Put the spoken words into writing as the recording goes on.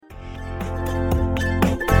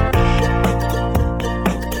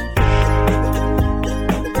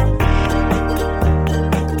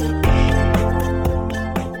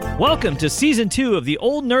Welcome to Season 2 of the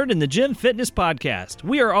Old Nerd in the Gym Fitness Podcast.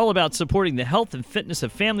 We are all about supporting the health and fitness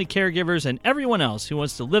of family caregivers and everyone else who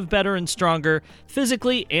wants to live better and stronger,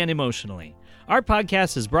 physically and emotionally. Our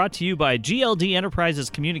podcast is brought to you by GLD Enterprises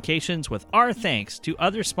Communications with our thanks to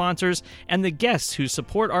other sponsors and the guests who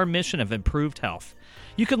support our mission of improved health.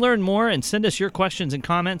 You can learn more and send us your questions and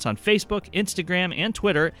comments on Facebook, Instagram, and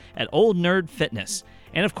Twitter at Old Nerd Fitness.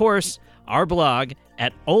 And of course, our blog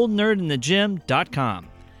at oldnerdinthegym.com.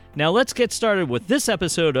 Now let's get started with this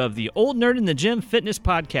episode of the Old Nerd in the Gym Fitness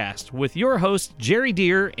Podcast with your hosts Jerry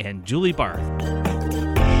Deere and Julie Barth.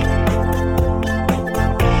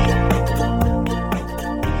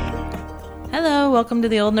 Hello, welcome to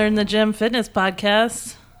the Old Nerd in the Gym Fitness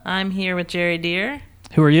Podcast. I'm here with Jerry Deere.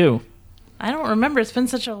 Who are you? I don't remember. It's been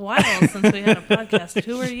such a while since we had a podcast.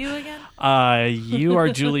 Who are you again? You are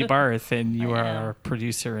Julie Barth, and you are our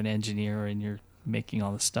producer and engineer, and you're making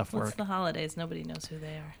all this stuff work. What's the holidays? Nobody knows who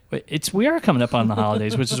they are. We are coming up on the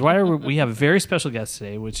holidays, which is why we have a very special guest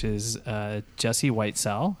today, which is Jessie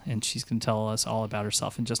Whitesell, and she's going to tell us all about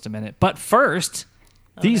herself in just a minute. But first,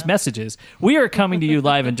 these messages. We are coming to you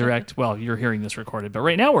live and direct. Well, you're hearing this recorded, but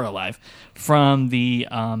right now we're live from the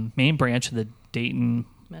main branch of the Dayton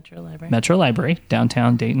Metro Library,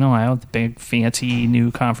 downtown Dayton, Ohio. The big, fancy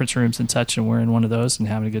new conference rooms and such, and we're in one of those and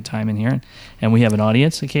having a good time in here. And we have an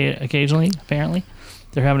audience occasionally, apparently.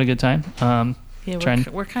 They're having a good time. We're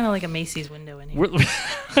kind of like a Macy's window in here.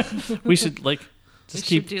 We should, just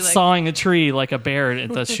keep sawing a tree like a bear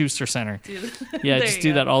at the Schuster Center. Just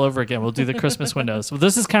do that all over again. We'll do the Christmas windows. Well,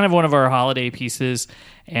 this is kind of one of our holiday pieces,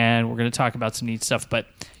 and we're going to talk about some neat stuff. But,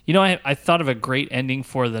 you know, I thought of a great ending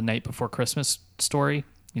for the Night Before Christmas story.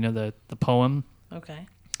 You know, the poem. Okay.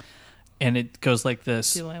 And it goes like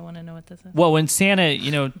this. Do I want to know what this is? Well, when Santa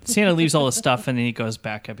leaves all the stuff, and then he goes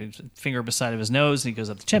back up, his finger beside of his nose, and he goes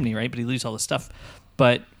up the chimney, right? But he leaves all the stuff.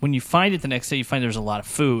 But when you find it the next day, you find there's a lot of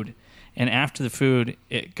food. And after the food,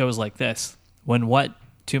 it goes like this. When what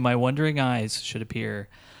to my wondering eyes should appear,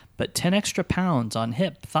 but 10 extra pounds on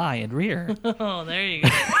hip, thigh, and rear. Oh, there you go.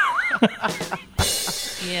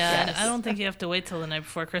 Yeah, yes. I don't think you have to wait till the night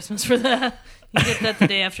before Christmas for that. You get that the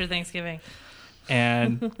day after Thanksgiving.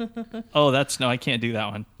 And, I can't do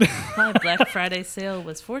that one. My Black Friday sale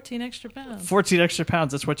was 14 extra pounds. 14 extra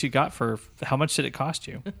pounds, that's what you got for, how much did it cost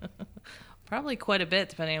you? Probably quite a bit,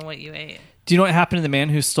 depending on what you ate. Do you know what happened to the man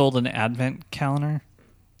who stole an advent calendar?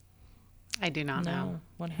 I do not know.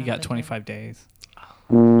 What he got 25 days.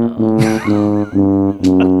 Oh.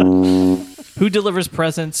 Who delivers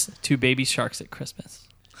presents to baby sharks at Christmas?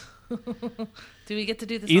 Do we get to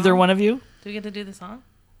do the song? Either one of you? Do we get to do the song?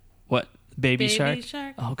 What? Baby shark?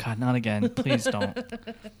 Shark? Oh, God, not again. Please don't.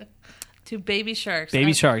 To baby sharks.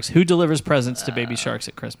 Baby sharks. Who delivers presents to baby sharks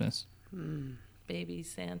at Christmas? Baby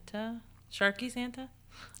Santa? Sharky Santa?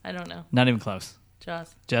 I don't know. Not even close.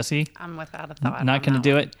 Jaws. Jessie? I'm without a thought. Not going to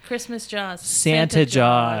do it? Christmas Jaws. Santa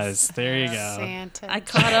Jaws. There you go. Santa. I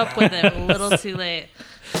caught up with it a little too late.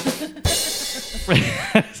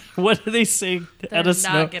 What do they sing at a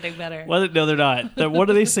snow? They're not getting better. No, they're not. What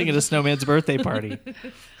do they sing at a snowman's birthday party?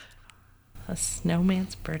 A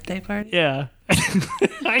snowman's birthday party? Yeah.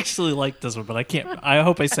 I actually like this one, but I can't. I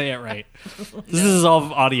hope I say it right. This is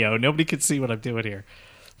all audio. Nobody can see what I'm doing here.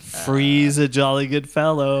 Freeze a jolly good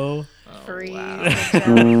fellow. Freeze. Wow.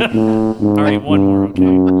 All right, one more. Okay.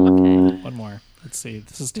 One more. Let's see.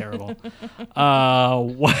 This is terrible.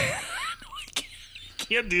 What? I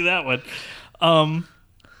can't do that one.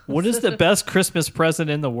 What is the best Christmas present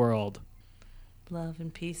in the world? Love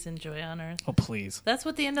and peace and joy on earth. Oh, please. That's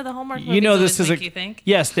what the end of the Hallmark movies this is you think?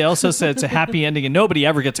 Yes, they also said it's a happy ending and nobody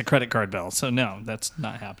ever gets a credit card bill. So no, that's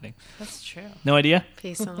not happening. That's true. No idea?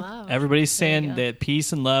 Peace and love. Everybody's saying that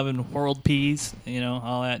peace and love and world peace,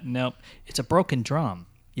 all that. Nope. It's a broken drum.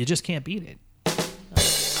 You just can't beat it.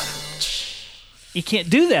 You can't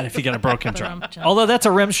do that if you got a broken drum. Although that's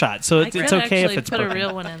a rim shot, so it's okay if it's put broken. A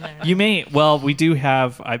real one in there. You may. Well, we do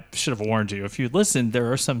have. I should have warned you. If you listened,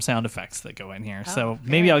 there are some sound effects that go in here. So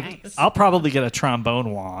maybe I'll probably get a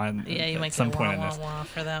trombone wah. Yeah, you might at some get point wah, in this. wah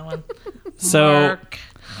for that one.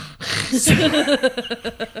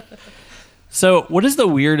 So, what is the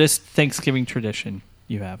weirdest Thanksgiving tradition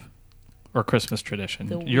you have, or Christmas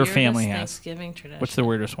tradition your family has? Thanksgiving tradition. What's the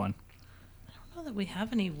weirdest one? I don't know that we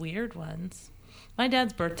have any weird ones. My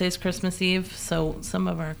dad's birthday is Christmas Eve, so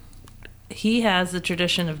he has the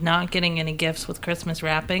tradition of not getting any gifts with Christmas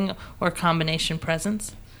wrapping or combination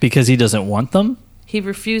presents. Because he doesn't want them? He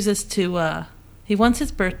refuses to, he wants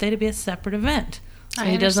his birthday to be a separate event. So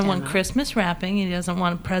he doesn't want Christmas wrapping. He doesn't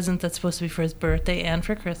want a present that's supposed to be for his birthday and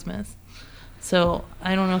for Christmas. So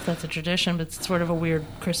I don't know if that's a tradition, but it's sort of a weird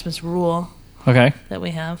Christmas rule that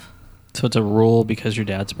we have. So it's a rule because your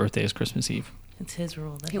dad's birthday is Christmas Eve. It's his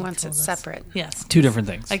rule that He wants told it us. separate. Yes. Two different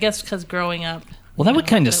things. I guess because growing up. Well, that would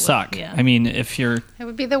kind of that suck. yeah. I mean, if you're... It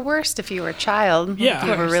would be the worst if you were a child. Yeah. If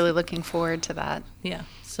you Of were course. really looking forward to that. Yeah.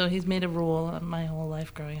 So he's made a rule my whole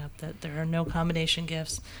life growing up that there are no combination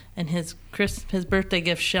gifts, and his birthday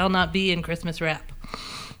gift shall not be in Christmas wrap.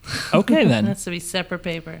 Okay, It then. has to be separate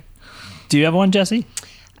paper. Do you have one, Jesse?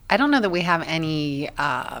 I don't know that we have any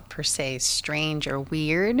per se strange or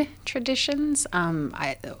weird traditions.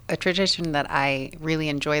 A tradition that I really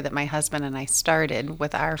enjoy that my husband and I started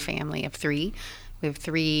with our family of three. We have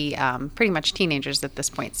three pretty much teenagers at this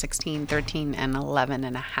point, 16, 13, and 11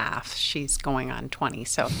 and a half. She's going on 20.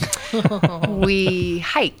 So we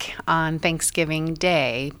hike on Thanksgiving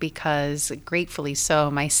Day because, gratefully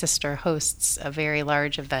so, my sister hosts a very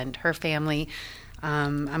large event. Her family,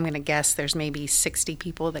 I'm going to guess there's maybe 60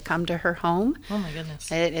 people that come to her home. Oh, my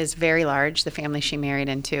goodness. It is very large, the family she married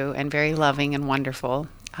into, and very loving and wonderful.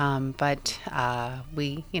 But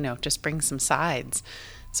we, just bring some sides.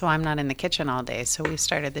 So I'm not in the kitchen all day. So we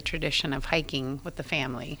started the tradition of hiking with the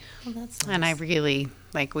family. Well, that's nice. And I really,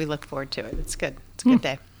 we look forward to it. It's good. It's a good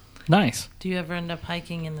day. Nice. Do you ever end up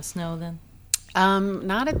hiking in the snow then?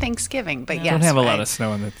 Not at Thanksgiving, but No. yes. Don't have a lot I- of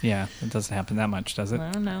snow in the... Yeah, it doesn't happen that much, does it?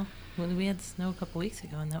 I don't know. We had snow a couple weeks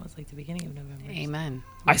ago, and that was like the beginning of November. Amen.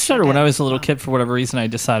 I started when I was a little Wow. kid. For whatever reason, I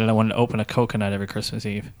decided I wanted to open a coconut every Christmas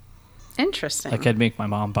Eve. Interesting. Like I'd make my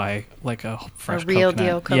mom buy like a fresh real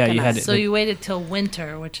coconut. deal Yeah, you had coconut. it. So you waited till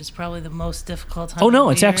winter, which is probably the most difficult time. Oh of no,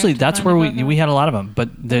 the it's year actually to that's find where a we coconut? had a lot of them, but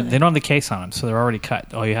they Really? don't have the case on them, so they're already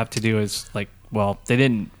cut. All you have to do is they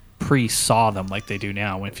didn't pre-saw them like they do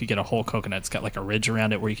now. If you get a whole coconut, it's got like a ridge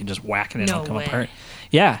around it where you can just whack it and No it'll come way. apart.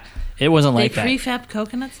 Yeah, it wasn't They like that. prefab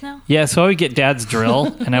coconuts now? Yeah, so I would get Dad's drill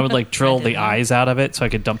and I would like drill did the not. eyes out of it so I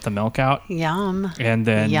could dump the milk out. Yum. And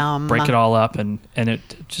then Yum. break it all up and it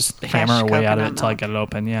just hammer away out of it coconut until I milk. got it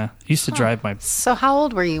open. Yeah, used to drive my So how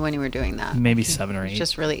old were you when you were doing that? maybe 7 or 8.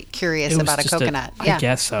 Just really curious It was about a just a- coconut. I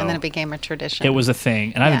guess so. And then it became a tradition. It was a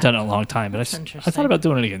thing, and I haven't Yeah. done it in a long time. But That's I interesting. thought about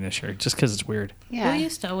doing it again this year, just because it's weird. Yeah. We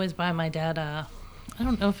used to always buy my dad I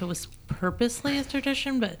don't know if it was purposely a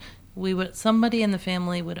tradition, but somebody in the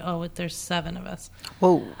family there's 7 of us,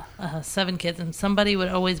 Whoa. 7 kids, and somebody would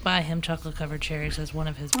always buy him chocolate covered cherries as one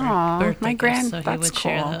of his Aw, birthday gifts, so he that's would cool.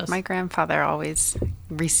 share those. My grandfather always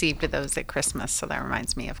received those at Christmas, so that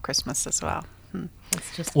reminds me of Christmas as well.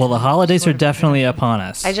 It's just Well, the holidays are sort of definitely upon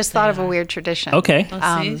us. I just thought of a weird tradition. Okay.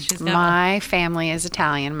 Let's see, she's got My family is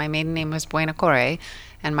Italian. My maiden name was Buenacore,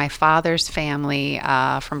 and my father's family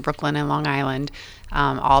from Brooklyn and Long Island,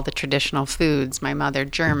 all the traditional foods. My mother,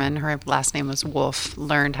 German, her last name was Wolf,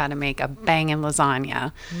 learned how to make a banging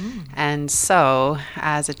lasagna. And so,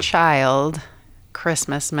 as a child,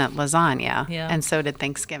 Christmas meant lasagna, Yeah. and so did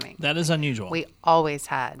Thanksgiving. That is unusual. We always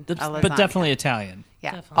had a lasagna. but definitely Italian.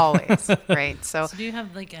 Yeah, Definitely. always. Right. So, So do you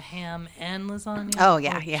have like a ham and lasagna? oh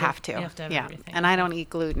yeah, Or you just- have to. You have to have yeah. everything. And I don't eat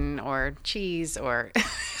gluten or cheese or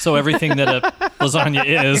So everything that a lasagna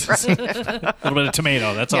is, a little bit of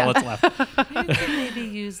tomato. That's all Yeah. that's left. You could maybe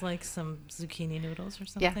use like some zucchini noodles or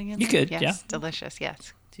something. yeah. in You there. could, Yes, yeah. delicious.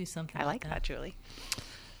 Yes, Do something. I like that, Julie.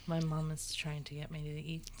 My mom is trying to get me to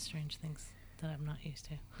eat strange things that I'm not used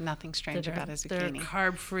to. Nothing strange That about a They're zucchini.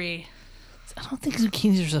 carb free. I don't think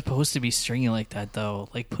zucchinis are supposed to be stringy like that, though.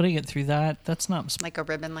 Like putting it through that's not Like a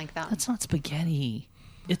ribbon like that. that's not spaghetti.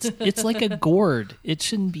 It's like a gourd. It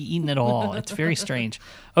shouldn't be eaten at all. It's very strange.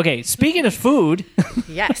 Okay, speaking of food,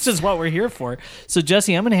 Yes. this is what we're here for. So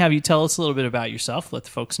Jesse, I'm going to have you tell us a little bit about yourself. Let the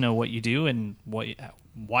folks know what you do and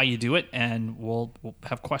why you do it, and we'll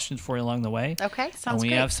have questions for you along the way. Okay, And sounds we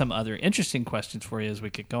great. have some other interesting questions for you as we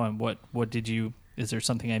get going. What did you? Is there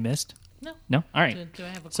something I missed? No. No. All right. Do I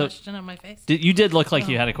have a So- question on my face? You did look like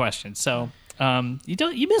you had a question. So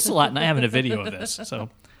you missed a lot not having a video of this. So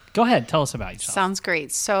go ahead, tell us about yourself. Sounds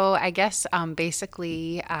great. So I guess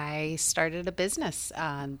basically I started a business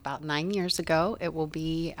about 9 years ago. It will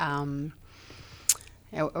be,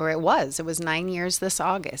 or it was 9 years this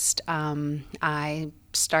August. I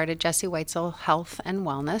started Jesse Weitzel Health and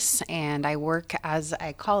Wellness, and I work as,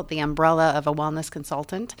 I call it the umbrella of a wellness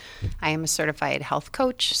consultant. I am a certified health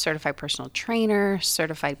coach, certified personal trainer,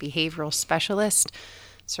 certified behavioral specialist,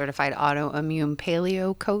 certified autoimmune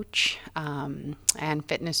paleo coach, and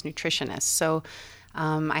fitness nutritionist. So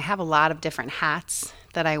I have a lot of different hats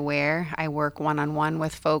that I wear. I work one-on-one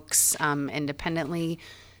with folks independently,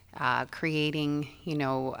 creating,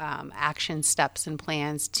 action steps and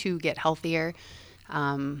plans to get healthier.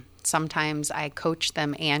 Sometimes I coach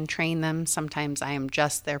them and train them. Sometimes I am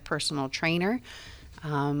just their personal trainer.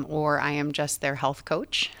 Or I am just their health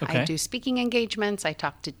coach. Okay. I do speaking engagements. I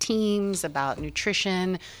talk to teams about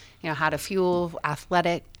nutrition how to fuel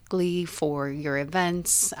athletically for your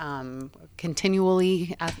events,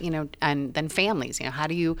 continually, and then families. How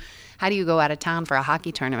do you go out of town for a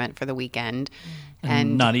hockey tournament for the weekend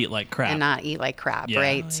and not eat like crap? Yeah.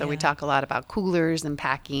 Right? So we talk a lot about coolers and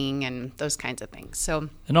packing and those kinds of things. So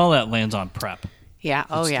and all that lands on prep. Yeah.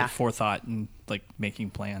 It's the forethought and like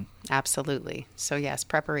making plan. Absolutely. So yes,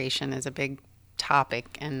 preparation is a big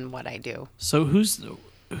topic in what I do. So who's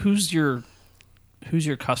your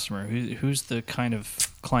customer? Who's the kind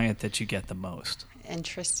of client that you get the most?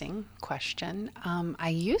 Interesting question. I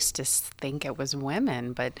used to think it was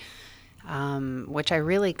women, but which I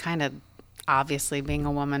really kind of, obviously being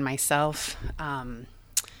a woman myself,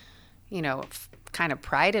 kind of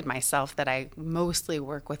prided myself that I mostly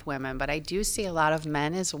work with women, but I do see a lot of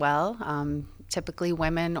men as well. Typically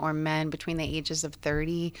women or men between the ages of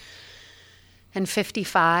 30 and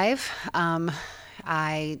 55.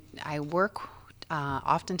 I work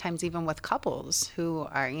oftentimes even with couples who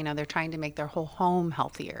are, they're trying to make their whole home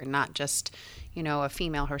healthier, not just, a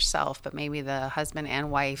female herself, but maybe the husband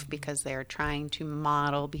and wife, because they're trying to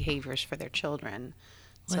model behaviors for their children.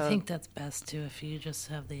 Well, I think that's best too. If you just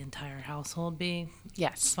have the entire household be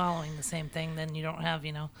following the same thing, then you don't have,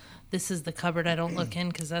 this is the cupboard I don't look in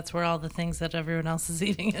because that's where all the things that everyone else is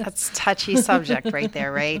eating is. That's a touchy subject right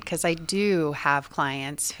there, right? Because I do have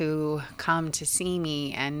clients who come to see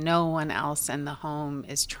me and no one else in the home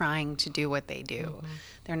is trying to do what they do. Mm-hmm.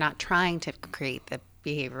 They're not trying to create the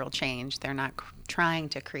behavioral change. They're not trying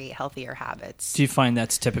to create healthier habits. Do you find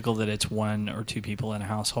that's typical that it's one or two people in a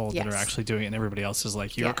household that are actually doing it and everybody else is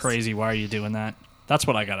like, you're crazy, why are you doing that? That's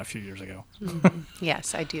what I got a few years ago. Mm-hmm.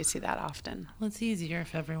 Yes, I do see that often. Well, it's easier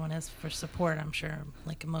if everyone is for support, I'm sure,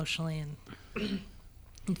 like emotionally and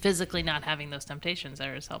physically not having those temptations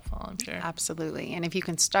there is helpful, I'm sure. Absolutely. And if you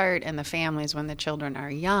can start in the families when the children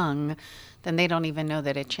are young, then they don't even know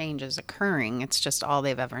that a change is occurring. It's just all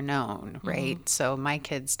they've ever known, right? Mm-hmm. So my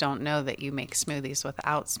kids don't know that you make smoothies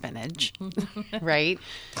without spinach, right?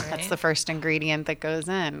 That's the first ingredient that goes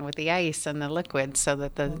in with the ice and the liquid so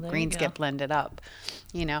that the greens get blended up.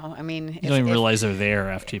 You don't even realize they're there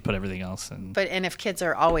after you put everything else in. And if kids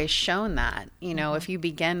are always shown that, if you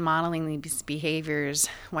begin modeling these behaviors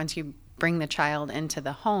once you bring the child into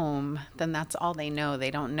the home, then that's all they know.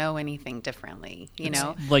 They don't know anything differently, It's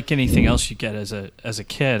like anything else you get as a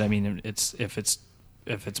kid. I mean, if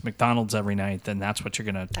it's McDonald's every night, then that's what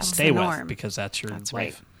you're going to stay with because that's your life.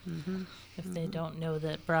 Right. Mm-hmm. If they don't know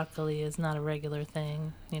that broccoli is not a regular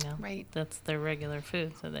thing, that's their regular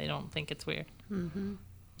food, so they don't think it's weird. Mm-hmm.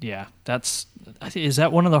 Yeah, is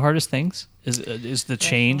that one of the hardest things? Is the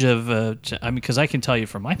change of? Because I can tell you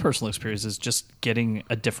from my personal experience is just getting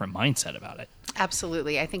a different mindset about it.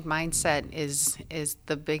 Absolutely, I think mindset is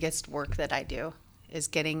the biggest work that I do. Is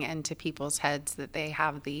getting into people's heads that they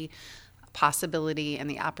have the possibility and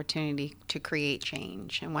the opportunity to create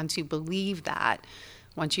change, and once you believe that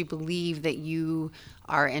you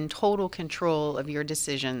are in total control of your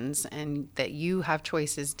decisions and that you have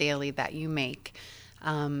choices daily that you make.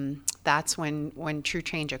 That's when true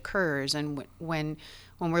change occurs. And when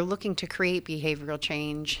we're looking to create behavioral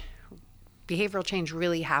change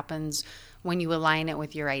really happens when you align it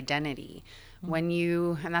with your identity.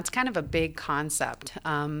 And that's kind of a big concept.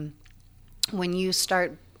 When you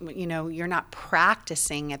start, you're not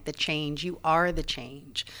practicing at the change, you are the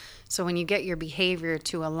change. So when you get your behavior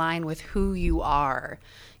to align with who you are,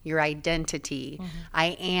 your identity,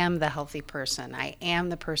 I am the healthy person. I am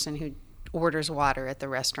the person who orders water at the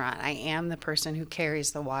restaurant. I am the person who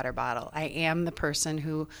carries the water bottle. I am the person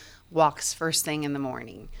who walks first thing in the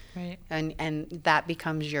morning. Right. And that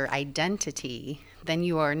becomes your identity. Then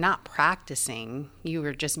you are not practicing. You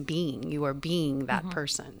are just being. You are being that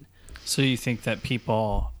person. So you think that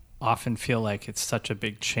people often feel like it's such a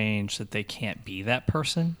big change that they can't be that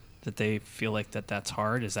person? That they feel like that's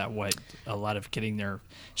hard? Is that what a lot of getting their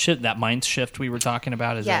that mind shift we were talking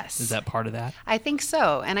about? Is that part of that? I think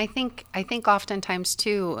so. And I think oftentimes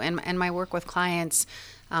too, in my work with clients,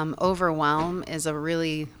 overwhelm is a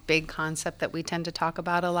really big concept that we tend to talk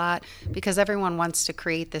about a lot because everyone wants to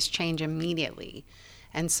create this change immediately.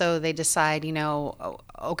 And so they decide,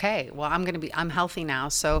 okay, well, I'm healthy now.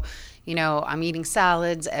 So, I'm eating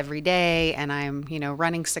salads every day and I'm,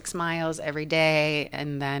 running 6 miles every day.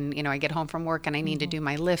 And then, I get home from work and I need to do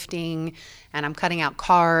my lifting and I'm cutting out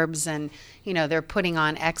carbs and, they're putting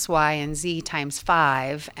on X, Y, and Z times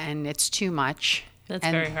 5 and it's too much.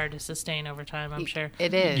 That's very hard to sustain over time, I'm sure.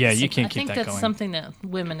 It is. Yeah, you can't I keep think that that's going. something that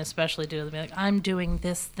women especially do. They'll be like, I'm doing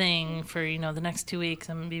this thing for, the next 2 weeks.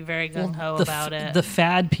 I'm going to be very gung-ho about it. The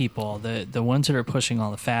fad people, the ones that are pushing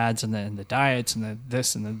all the fads and the diets and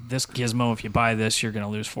this gizmo, if you buy this, you're going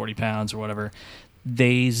to lose 40 pounds or whatever.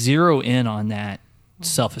 They zero in on that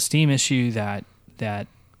self-esteem issue, that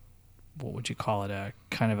what would you call it, a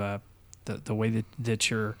kind of the way that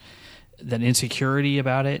you're, that insecurity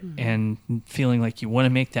about it, and feeling like you want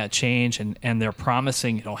to make that change, and they're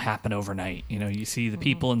promising it'll happen overnight. You see the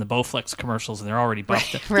people in the Bowflex commercials and they're already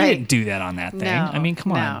buffed. Right. They didn't do that on that thing. No, I mean,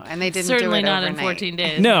 come on. And they didn't Certainly do it not overnight. in 14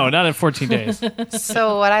 days. No, not in 14 days.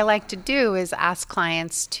 So what I like to do is ask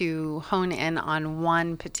clients to hone in on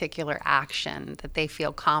one particular action that they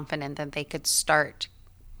feel confident that they could start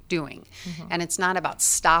doing. And it's not about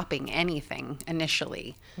stopping anything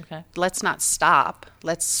initially. Okay. Let's not stop.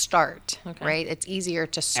 Let's start, Okay. right? It's easier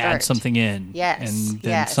to start. Add something in. Yes, And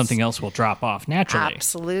then yes. something else will drop off naturally.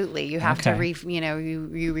 Absolutely. You have to, Okay.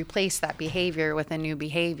 you replace that behavior with a new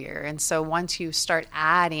behavior. And so once you start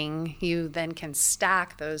adding, you then can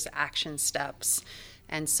stack those action steps.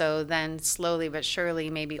 And so then slowly but surely,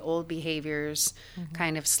 maybe old behaviors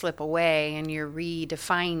kind of slip away, and you're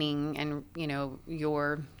redefining and,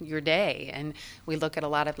 your day. And we look at a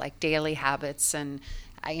lot of like daily habits and,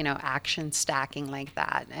 action stacking like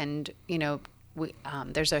that. And,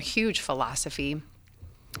 there's a huge philosophy.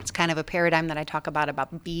 It's kind of a paradigm that I talk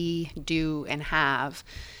about be, do, and have.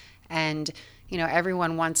 And,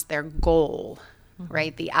 everyone wants their goal,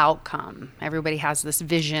 right? The outcome. Everybody has this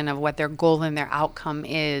vision of what their goal and their outcome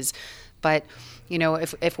is. But,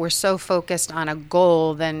 if we're so focused on a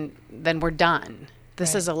goal, then we're done.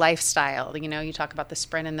 This is a lifestyle. You talk about the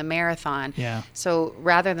sprint and the marathon. Yeah. So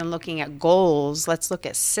rather than looking at goals, let's look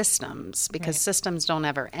at systems, because systems don't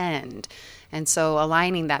ever end. And so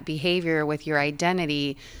aligning that behavior with your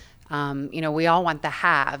identity, we all want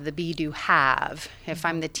the be, do, have. If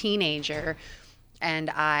I'm the teenager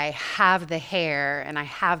and I have the hair and I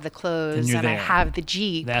have the clothes you're and I there. have the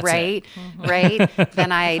Jeep, That's right? Right?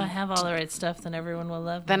 Then If I have all the right stuff, then everyone will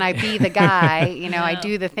love me. then I be the guy, I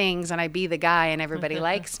do the things and I be the guy and everybody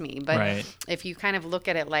likes me. But Right. if you kind of look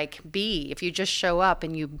at it like if you just show up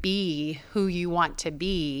and you be who you want to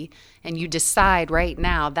be, and you decide right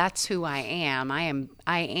now, that's who I am. I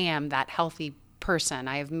am that healthy person.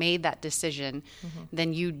 I have made that decision.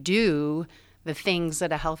 Then you do the things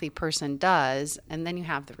that a healthy person does, and then you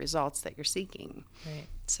have the results that you're seeking. Right.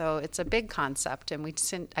 So it's a big concept, and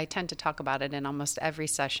I tend to talk about it in almost every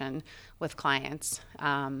session with clients,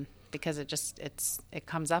 because it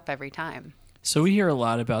comes up every time. So we hear a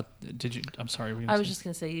lot about, I'm sorry. I was just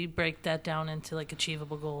going to say, you break that down into like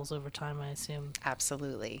achievable goals over time, I assume.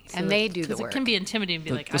 Absolutely. So And they do the because work. it can be intimidating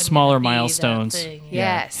to be like, the I'm smaller gonna be that milestones. thing.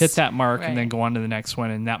 Yes. Hit that mark and then Right. go on to the next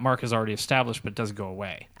one, and that mark is already established, but it doesn't go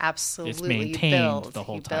away. Absolutely. It's maintained you build, the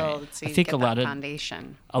whole you time. Build, so I you think get a lot that of-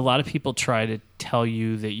 foundation. A lot of people try to tell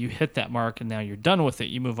you that you hit that mark and now you're done with it.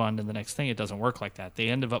 You move on to the next thing. It doesn't work like that. They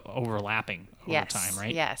end up overlapping over Yes. time,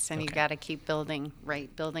 right? Yes. And you Okay. got to keep building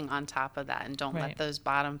on top of that, and don't Right. let those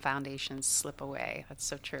bottom foundations slip away. That's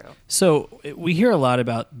so true. So we hear a lot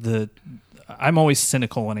about I'm always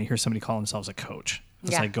cynical when I hear somebody call themselves a coach.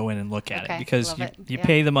 As Yeah. I go in and look at Okay, it, because love you it. you Yeah.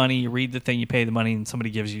 pay the money, you read the thing, you pay the money, and somebody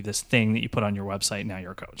gives you this thing that you put on your website. And now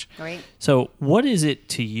you're a coach. Right. So what is it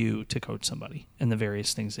to you to coach somebody and the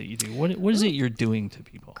various things that you do? What is it you're doing to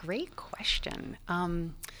people? Great question. My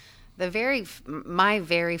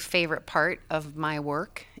very favorite part of my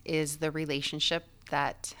work is the relationship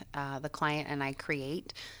that the client and I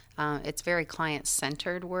create. It's very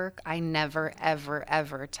client-centered work. I never, ever,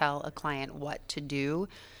 ever tell a client what to do.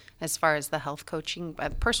 As far as the health coaching,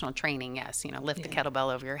 personal training, yes. Lift the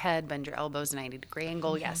kettlebell over your head, bend your elbows 90-degree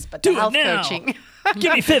angle, yes. But Do the it health now. coaching,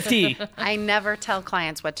 Give me 50. I never tell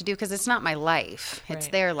clients what to do, because it's not my life. It's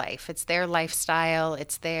Right. their life. It's their lifestyle.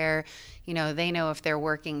 It's their, they know if they're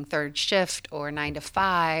working third shift or 9 to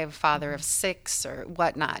 5, father of 6 or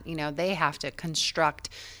whatnot. They have to construct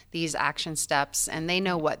these action steps, and they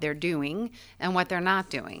know what they're doing and what they're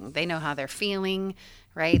not doing. They know how they're feeling,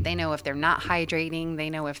 right? They know if they're not hydrating. They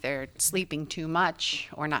know if they're sleeping too much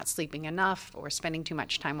or not sleeping enough or spending too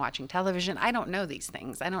much time watching television. I don't know these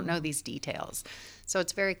things. I don't know these details. So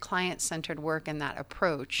it's very client-centered work in that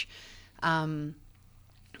approach. And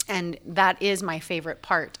that is my favorite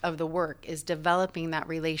part of the work, is developing that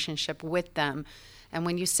relationship with them. And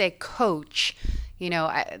when you say coach,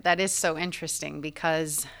 that is so interesting,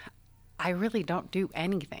 because I really don't do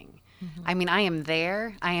anything. I mean, I am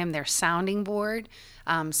there. I am their sounding board.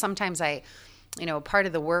 Sometimes part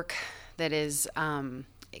of the work that is,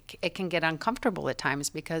 it can get uncomfortable at times,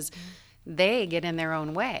 because they get in their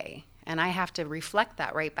own way. And I have to reflect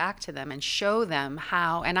that right back to them and show them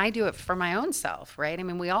how, and I do it for my own self, right? I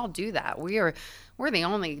mean, we all do that. We're the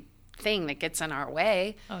only thing that gets in our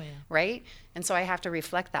way. Oh, yeah. Right? And so I have to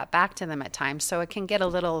reflect that back to them at times. So it can get a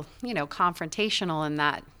little, confrontational in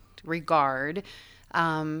that regard.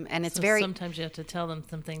 And it's So very, sometimes you have to tell them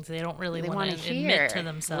some things they don't really they want to hear, admit to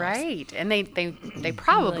themselves. right? And they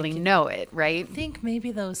probably know it, right? I think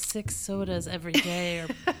maybe those 6 sodas every day are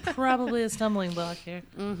probably a stumbling block here.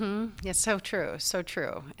 Yeah, so true, so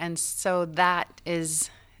true. And so that is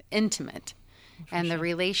intimate. And the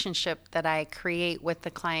relationship that I create with the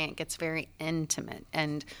client gets very intimate.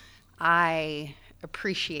 And I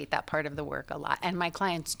appreciate that part of the work a lot. And my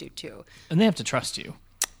clients do too. And they have to trust you.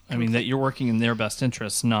 I mean, that you're working in their best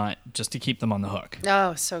interests, not just to keep them on the hook.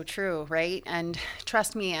 Oh, so true, right? And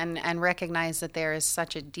trust me and recognize that there is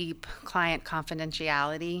such a deep client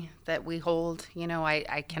confidentiality that we hold.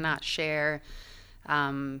 I cannot share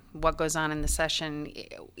what goes on in the session,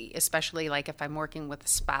 especially like if I'm working with a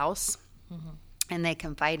spouse. Mm-hmm. And they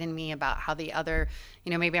confide in me about how the other,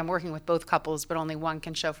 maybe I'm working with both couples, but only one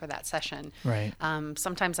can show for that session. Right.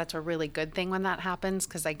 Sometimes that's a really good thing when that happens,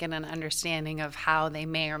 because I get an understanding of how they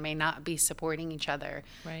may or may not be supporting each other,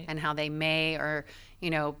 right. And how they may or,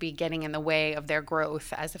 be getting in the way of their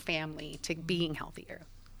growth as a family to being healthier.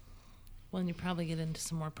 Well, and you probably get into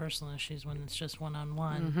some more personal issues when it's just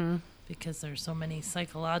one-on-one, because there's so many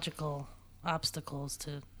psychological obstacles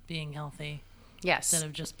to being healthy. Yes. That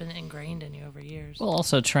have just been ingrained in you over years. Well,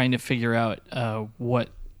 also trying to figure out what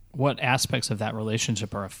aspects of that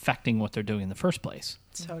relationship are affecting what they're doing in the first place.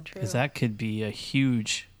 So true. Because that could be a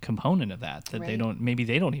huge component of that Right. maybe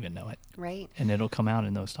they don't even know it. Right. And it'll come out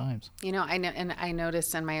in those times. I know, and I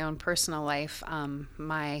noticed in my own personal life,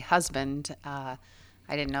 my husband,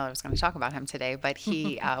 I didn't know I was going to talk about him today, but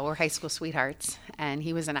we're high school sweethearts, and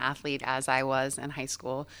he was an athlete as I was in high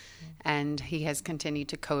school, and he has continued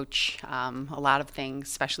to coach a lot of things,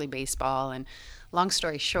 especially baseball. And long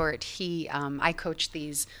story short, I coach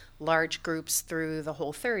these large groups through the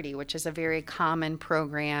Whole30, which is a very common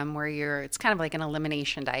program where it's kind of like an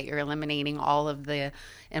elimination diet. You're eliminating all of the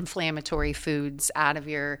inflammatory foods out of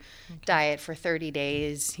your diet for 30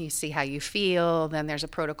 days. You see how you feel. Then there's a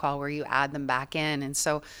protocol where you add them back in. And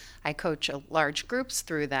so I coach large groups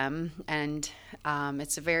through them, and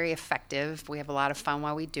it's very effective. We have a lot of fun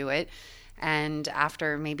while we do it. And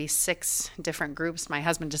after maybe 6 different groups, my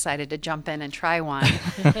husband decided to jump in and try one.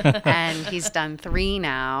 And he's done 3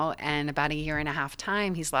 now. And about a year and a half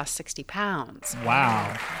time, he's lost 60 pounds.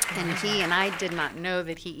 Wow. And he and I did not know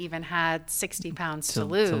that he even had 60 pounds to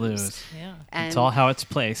lose. Yeah. And it's all how it's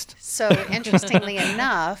placed. so interestingly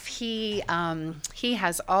enough, he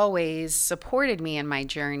has always supported me in my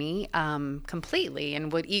journey completely,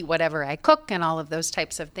 and would eat whatever I cook and all of those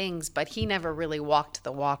types of things. But he never really walked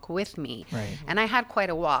the walk with me. Right. And I had quite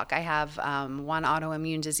a walk. I have one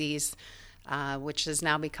autoimmune disease, which has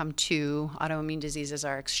now become 2. Autoimmune diseases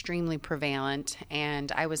are extremely prevalent, and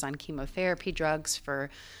I was on chemotherapy drugs for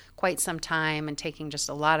quite some time and taking just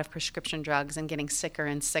a lot of prescription drugs and getting sicker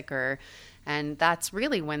and sicker. And that's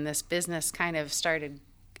really when this business kind of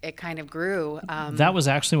grew. That was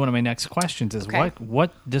actually one of my next questions is Okay.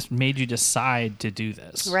 what just made you decide to do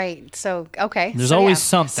this? Right. So, okay. There's So,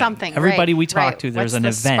 always yeah, something. Everybody right, we talk right. to, there's What's an the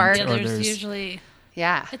event spark? Yeah, or there's there's usually...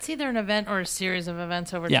 Yeah. It's either an event or a series of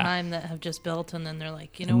events over Yeah. time that have just built, and then they're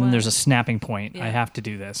like, and then there's a snapping point. I Yeah. have to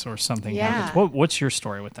do this, or something Yeah. happens. What's your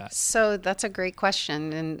story with that? So that's a great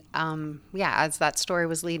question. And as that story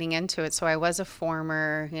was leading into it, so I was a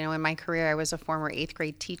former, in my career, I was a former 8th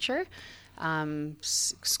grade teacher,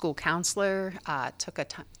 school counselor, took a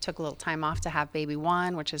little time off to have baby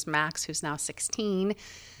 1, which is Max, who's now 16.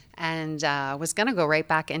 And was going to go right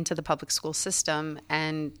back into the public school system.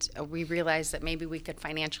 And we realized that maybe we could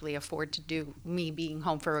financially afford to do me being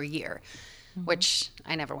home for a year, which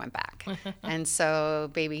I never went back. And so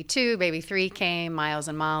baby 2, baby 3 came, Miles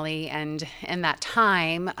and Molly. And in that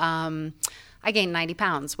time, I gained 90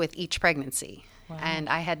 pounds with each pregnancy. Wow. And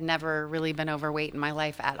I had never really been overweight in my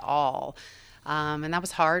life at all. And that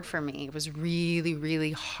was hard for me. It was really,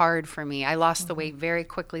 really hard for me. I lost the weight very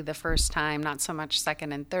quickly the first time, not so much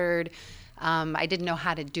second and third. I didn't know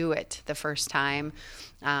how to do it the first time.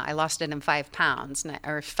 I lost it in 5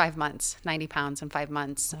 months, 90 pounds in 5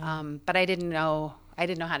 months. But I didn't know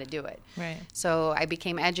how to do it. Right. So I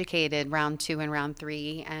became educated round 2 and round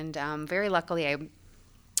 3. And very luckily, I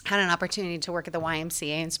had an opportunity to work at the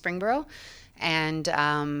YMCA in Springboro.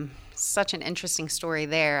 And such an interesting story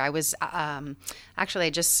there. I was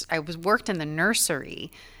worked in the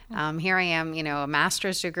nursery. Here I am, a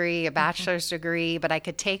master's degree, a bachelor's degree, but I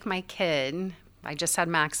could take my kid, I just had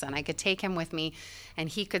Maxon. I could take him with me, and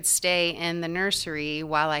he could stay in the nursery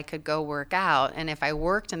while I could go work out. And if I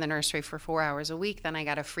worked in the nursery for 4 hours a week, then I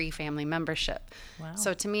got a free family membership. Wow.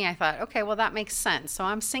 So to me, I thought, okay, well, that makes sense. So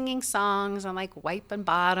I'm singing songs, I'm like wiping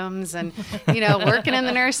bottoms and, working in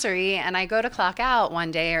the nursery. And I go to clock out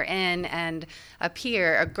one day or in, and a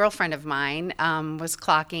girlfriend of mine was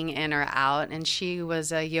clocking in or out, and she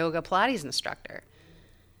was a yoga Pilates instructor.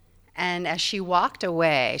 And as she walked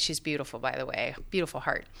away, she's beautiful, by the way, beautiful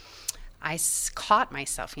heart, I caught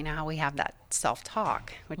myself. You know how we have that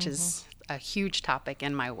self-talk, which is a huge topic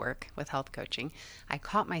in my work with health coaching. I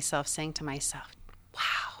caught myself saying to myself,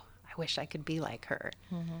 wow, I wish I could be like her.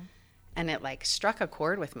 And it like struck a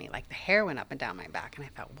chord with me, like the hair went up and down my back. And I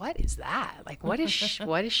thought, what is that? Like, what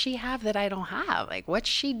does she have that I don't have? Like, what's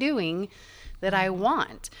she doing that I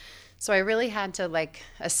want? So I really had to like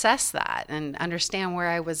assess that and understand where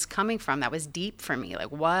I was coming from. That was deep for me.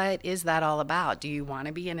 Like, what is that all about? Do you want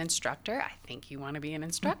to be an instructor? I think you want to be an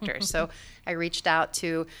instructor. So I reached out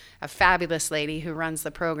to a fabulous lady who runs the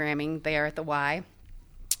programming there at the Y.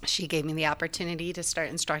 She gave me the opportunity to start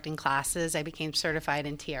instructing classes. I became certified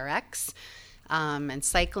in TRX. And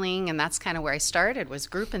cycling, and that's kind of where I started, was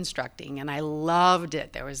group instructing, and I loved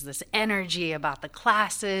it. There was this energy about the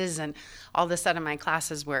classes, and all of a sudden my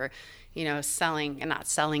classes were, not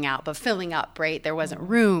selling out, but filling up, right? There wasn't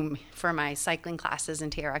room for my cycling classes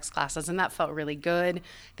and TRX classes, and that felt really good. I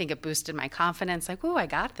think it boosted my confidence, like, oh, I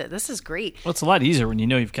got this. This is great. Well, it's a lot easier when you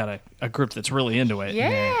know you've got a group that's really into it.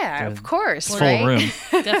 Yeah, of course. Full right? room.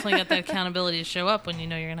 Definitely got that accountability to show up when you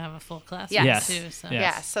know you're going to have a full class Yes. too. So. Yes.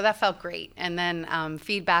 Yeah, so that felt great. And then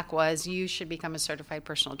feedback was, you should become a certified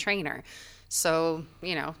personal trainer. So,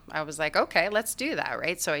 I was like, okay, let's do that,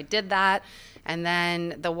 right? So I did that. And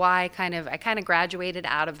then the Y I kind of graduated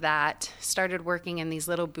out of that, started working in these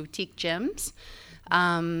little boutique gyms,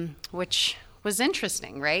 which was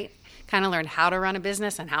interesting, right? Kind of learned how to run a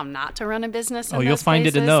business and how not to run a business. You'll find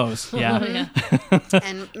it in those. Yeah.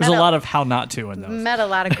 And There's a lot of how not to in those. Met a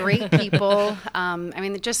lot of great people.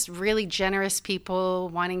 Just really generous people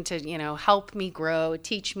wanting to, help me grow,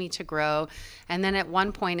 teach me to grow. And then at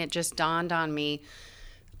one point it just dawned on me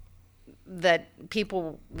that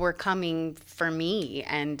people were coming for me,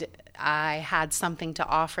 and I had something to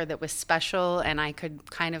offer that was special, and I could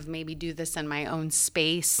kind of maybe do this in my own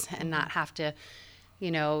space and not have to,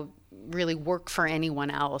 really work for anyone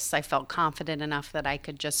else. I felt confident enough that I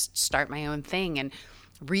could just start my own thing. And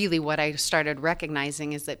really what I started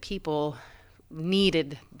recognizing is that people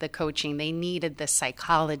needed the coaching. They needed the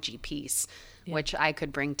psychology piece, which I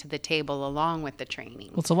could bring to the table along with the training.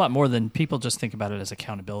 Well, it's a lot more than people just think about it as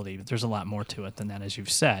accountability. There's a lot more to it than that, as you've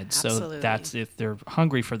said. Absolutely. So that's, if they're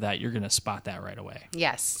hungry for that, you're going to spot that right away.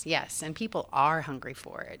 Yes. And people are hungry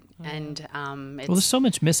for it. And there's so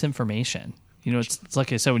much misinformation. It's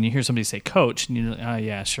like I said, when you hear somebody say coach, and oh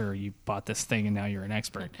yeah, sure, you bought this thing and now you're an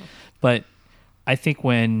expert. But I think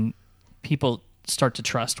when people start to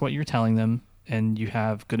trust what you're telling them, and you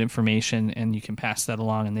have good information and you can pass that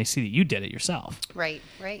along, and they see that you did it yourself. Right.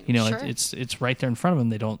 Sure. It's right there in front of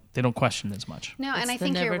them. They don't question as much. No, It's and I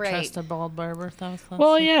think you're right. Never trust a bald barber.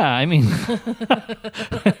 Well, yeah.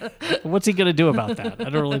 What's he going to do about that?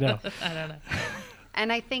 I don't really know. I don't know.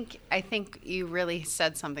 And I think you really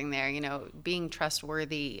said something there, being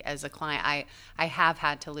trustworthy as a client. I have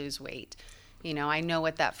had to lose weight. I know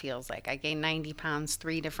what that feels like. I gained 90 pounds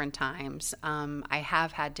 3 different times. I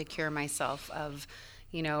have had to cure myself of,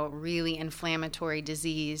 really inflammatory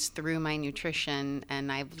disease through my nutrition.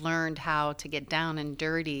 And I've learned how to get down and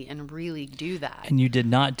dirty and really do that. And you did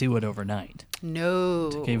not do it overnight. No.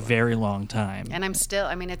 It took a very long time. And I'm still,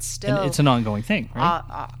 it's still. And it's an ongoing thing,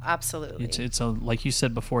 right? Absolutely. It's a, like you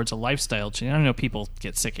said before, it's a lifestyle change. I know people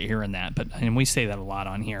get sick of hearing that, and we say that a lot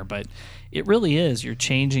on here, but it really is. You're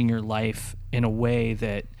changing your life in a way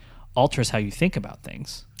that alters how you think about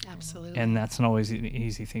things. Absolutely. And that's not always an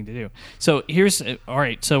easy thing to do. So all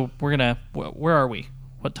right, so where are we?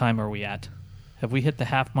 What time are we at? Have we hit the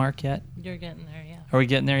half mark yet? You're getting there, yeah. Are we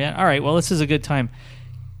getting there yet? All right, well, this is a good time.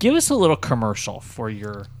 Give us a little commercial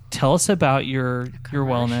tell us about your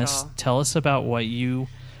wellness. Tell us about what you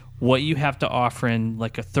have to offer in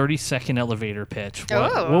like a 30-second elevator pitch.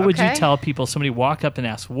 What would you tell people? Somebody walk up and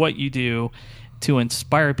ask what you do to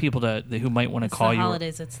inspire people who might want to call you.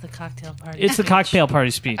 Holidays, it's the cocktail party. It's the cocktail party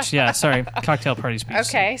speech. Yeah, sorry, cocktail party speech.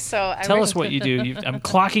 Okay, so tell us what you do. I'm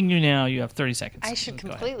clocking you now. You have 30 seconds. I should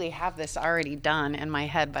completely have this already done in my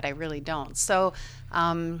head, but I really don't. So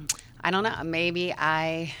I don't know. Maybe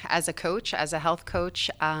as a coach, as a health coach,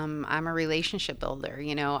 I'm a relationship builder.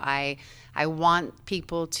 You know, I want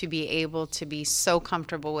people to be able to be so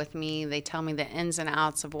comfortable with me. They tell me the ins and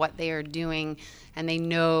outs of what they are doing, and they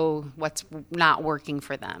know what's not working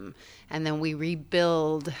for them. And then we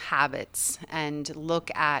rebuild habits and look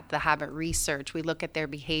at the habit research. We look at their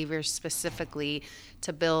behaviors specifically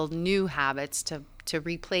to build new habits to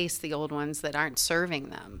replace the old ones that aren't serving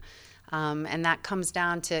them. And that comes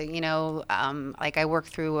down to, you know, like I work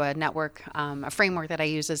through a network, a framework that I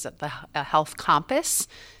use is a health compass.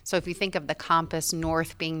 So if you think of the compass,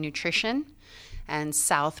 north being nutrition and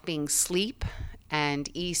south being sleep and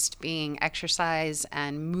east being exercise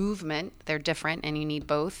and movement, they're different and you need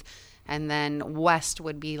both. And then west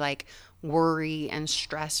would be like worry and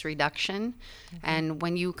stress reduction. And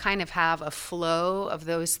when you kind of have a flow of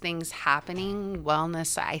those things happening,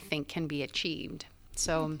 wellness, I think, can be achieved.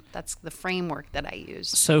 So that's the framework that I use.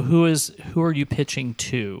 So who are you pitching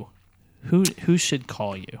to? Who should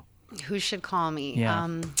call you? Who should call me?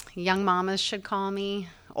 Yeah. Young mamas should call me.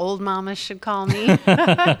 Old mamas should call me.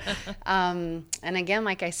 And again,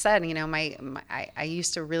 like I said, you know, I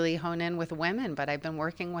used to really hone in with women, but I've been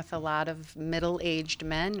working with a lot of middle-aged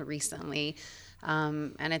men recently.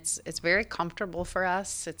 And it's very comfortable for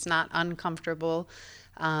us. It's not uncomfortable.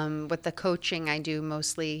 With the coaching, I do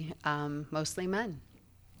mostly men.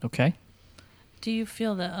 Okay. Do you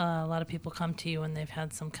feel that a lot of people come to you when they've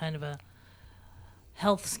had some kind of a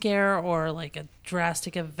health scare or like a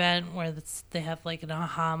drastic event where they have like an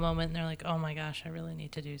aha moment and they're like, oh my gosh, I really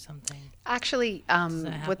need to do something? Actually,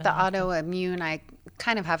 with the autoimmune, I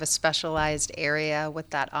kind of have a specialized area with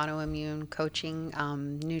that autoimmune coaching.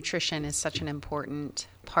 Nutrition is such an important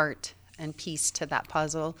part and piece to that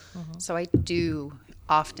puzzle. Mm-hmm. So I do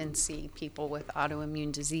often see people with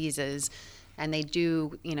autoimmune diseases, and they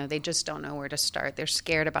just don't know where to start. They're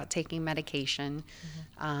scared about taking medication,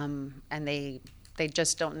 and they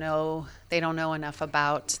just don't know. They don't know enough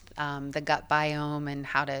about the gut biome and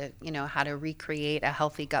how to recreate a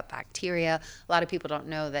healthy gut bacteria. A lot of people don't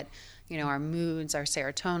know that, you know, our moods, our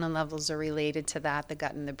serotonin levels are related to that, the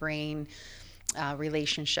gut and the brain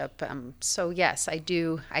relationship. So yes, I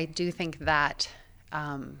do think that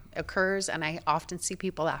occurs, and I often see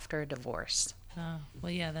people after a divorce. Oh, well,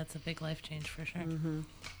 yeah, that's a big life change for sure. Mm-hmm.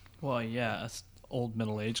 Well, yeah, us old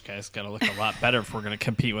middle-aged guys got to look a lot better if we're going to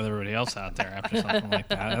compete with everybody else out there after something like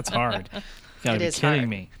that. That's hard. You got to be kidding hard.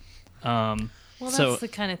 Me. Well, that's the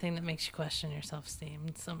kind of thing that makes you question your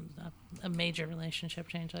self-esteem. A major relationship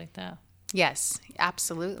change like that. Yes,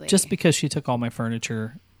 absolutely. Just because she took all my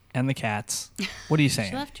furniture and the cats. What are you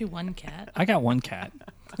saying? She left you one cat. I got one cat.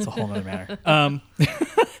 That's a whole other matter.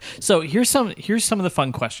 So here's some of the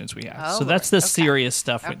fun questions we have. So that's the serious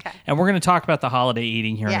stuff. Okay. And we're going to talk about the holiday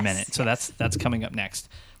eating here in a minute. So yes. that's coming up next.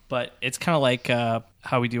 But it's kind of like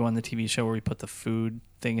how we do on the TV show where we put the food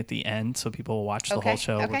thing at the end so people will watch the whole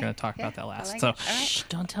show. Okay. We're going to talk about that last. Shh,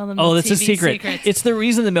 don't tell them. Oh, that's TV a secret. Secrets. It's the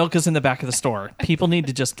reason the milk is in the back of the store. People need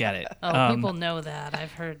to just get it. People know that.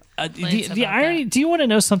 I've heard. The irony. Do you want to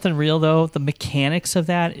know something real though? The mechanics of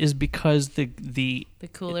that is because the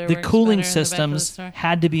cooling systems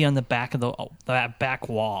had to be on the back of that back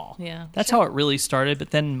wall. Yeah, that's how it really started.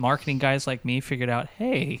 But then marketing guys like me figured out,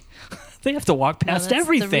 hey, they have to walk past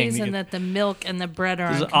everything. The reason that the milk and the bread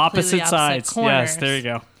are on opposite sides. Corners. Yes, there you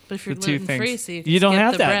go. But if you're the two gluten-free, things. so you don't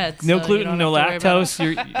have that. Bread, no so gluten, no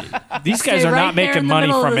lactose. These guys are not making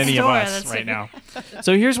money from any of us right now.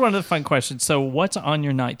 So here's one of the fun questions. So what's on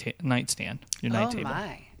your nightstand? Your night table?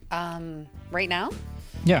 My. Right now?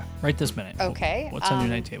 Yeah, right this minute. Okay. What's on your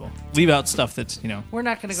night table? Leave out stuff that's, We're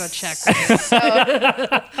not going to go check.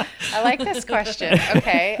 I like this question.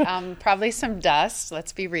 Okay. Probably some dust.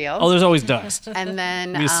 Let's be real. Oh, there's always dust. And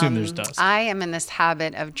then we assume there's dust. I am in this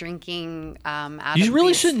habit of drinking out you of really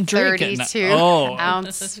these shouldn't drink 32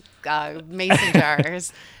 ounce mason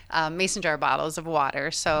jars, mason jar bottles of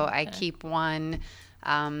water. So I keep one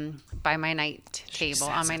by my night table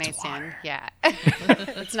on my nightstand. Water. Yeah.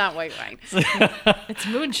 It's not white wine. It's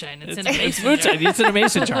moonshine. It's in a mason moonshine. jar. It's in a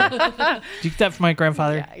mason jar. Did you get that from my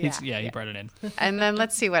grandfather? Yeah, he brought it in. And then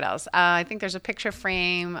let's see what else. I think there's a picture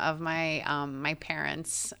frame of my my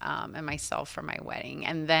parents and myself for my wedding.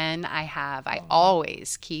 And then I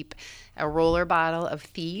always keep a roller bottle of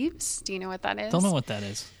Thieves. Do you know what that is? Don't know what that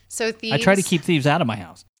is. So Thieves. I try to keep Thieves out of my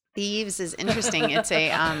house. Thieves is interesting. It's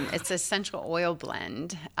it's essential oil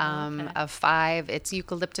blend of 5. It's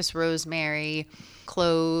eucalyptus, rosemary,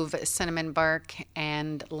 clove, cinnamon bark,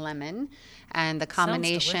 and lemon. And the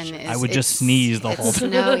combination delicious. is... I would just sneeze the whole time.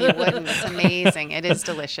 No, you wouldn't. It's amazing. It is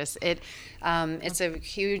delicious. It's a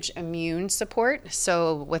huge immune support.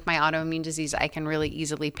 So with my autoimmune disease, I can really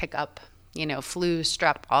easily pick up, flu,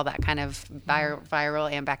 strep, all that kind of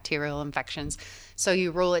viral and bacterial infections. So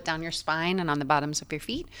you roll it down your spine and on the bottoms of your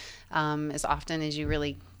feet as often as you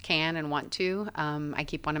really can and want to. I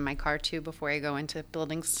keep one in my car too before I go into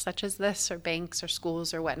buildings such as this or banks or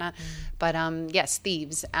schools or whatnot. But yes,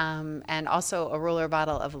 thieves. And also a roller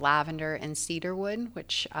bottle of lavender and cedarwood,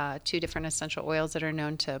 which 2 different essential oils that are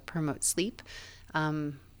known to promote sleep.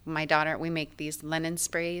 My daughter, we make these linen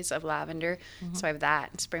sprays of lavender. So I have that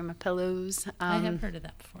and spray my pillows. I have heard of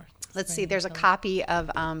that before. Let's see. There's a copy of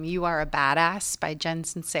You Are a Badass by Jen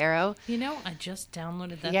Sincero. I just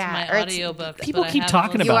downloaded that Yeah, to or my it's- audiobook. People but I keep haven't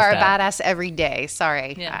talking listened- You about Are that. a Badass every day.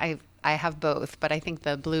 Sorry. Yeah. I have both, but I think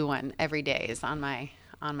the blue one every day is on my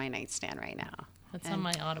nightstand right now. It's on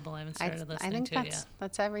my Audible. I haven't started I listening think to it yet.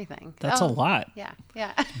 that's everything. That's a lot. Yeah,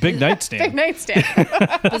 yeah. Big nightstand. Big nightstand.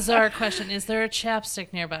 Bizarre question. Is there a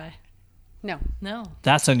chapstick nearby? No, No.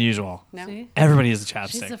 That's unusual. no. See? Everybody has a She's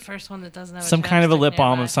chapstick. the first one that doesn't have Some kind of a chapstick lip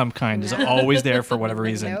balm nearby. of some kind is always there for whatever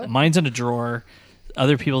reason. Nope. Mine's in a drawer.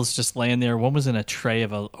 Other people's just laying there. One was in a tray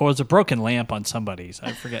of it was a broken lamp on somebody's.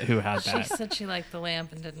 I forget who had She that. said she liked the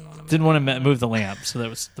lamp and didn't want to. Didn't want to move the lamp, so that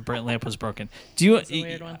was the lamp was broken. Do you? That's a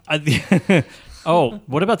weird one. Oh,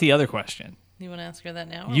 what about the other question? You want to ask her that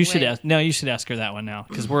now? or You should wait? ask. No, you should ask her that one now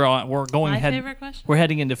because we're going My ahead. favorite question? We're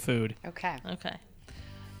heading into food. Okay. Okay.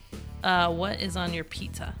 What is on your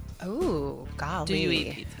pizza? Oh, golly. Do you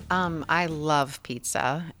eat pizza? I love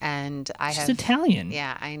pizza, and I She's have. Italian.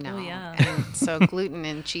 Yeah, I know. Oh, yeah. And so gluten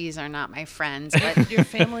and cheese are not my friends, but Your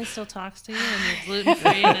family still talks to you and you're gluten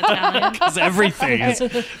free and Italian? Because everything is.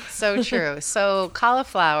 so true. So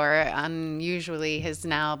cauliflower unusually has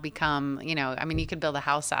now become, you could build a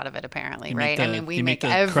house out of it apparently, You right? make I mean, we you make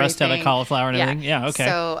make the everything. crust out of cauliflower and everything. Yeah. Okay.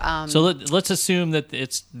 So, So let's assume that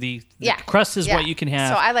it's the yeah, crust is yeah. what you can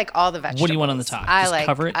have. So I like all the vegetables. What do you want on the top? I Just like,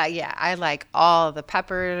 cover it? I like all the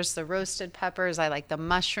peppers, the roasted peppers. I like the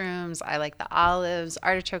mushrooms. I like the olives.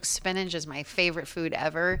 Artichoke spinach is my favorite food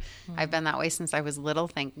ever. I've been that way since I was little.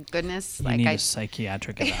 Thank goodness. You need a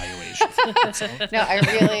psychiatric evaluation.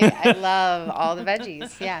 I love all the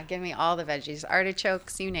veggies. Yeah, give me all the veggies.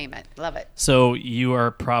 Artichokes, you name it. Love it. So you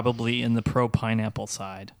are probably in the pro pineapple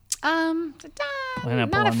side.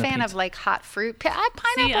 Pineapple Not a on the fan pizza. of like hot fruit.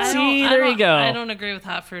 Pineapple. See, there you go. I don't agree with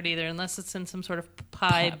hot fruit either, unless it's in some sort of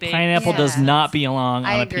pie baked. Pineapple does Yeah. not belong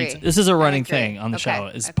I on a agree. pizza. This is a running I agree. thing on the Okay. show.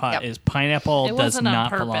 Is Yep. pineapple It does wasn't on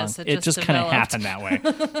not purpose. belong. It It just just kind of developed. happened that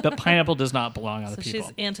way. But pineapple does not belong on So the she's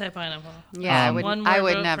people. anti-pineapple. Yeah, One I more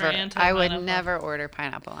would vote for never. I would anti-pineapple. never order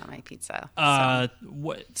pineapple on my pizza.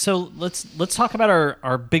 So let's talk about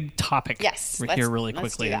our big topic. Yes, here let's- really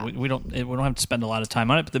let's quickly. do that. We don't have to spend a lot of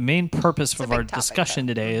time on it, but the main purpose of a our big topic, discussion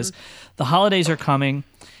though. today is the holidays are coming,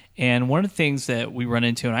 and one of the things that we run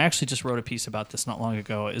into, and I actually just wrote a piece about this not long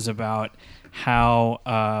ago, is about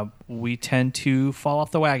how we tend to fall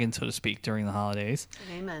off the wagon, so to speak, during the holidays.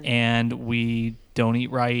 Amen. And we don't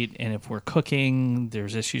eat right, and if we're cooking,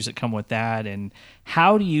 there's issues that come with that. And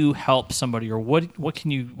how do you help somebody, or what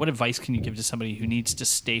advice can you give to somebody who needs to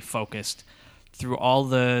stay focused through all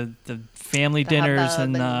the family dinners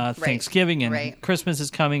hubbub and and- Thanksgiving and right. Christmas is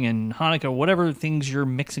coming and Hanukkah, whatever things you're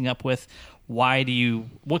mixing up with? What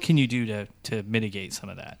can you do to mitigate some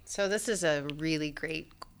of that? So this is a really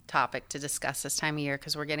great topic to discuss this time of year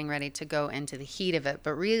because we're getting ready to go into the heat of it,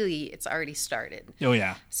 but really it's already started. Oh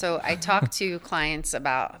yeah. So I talk to clients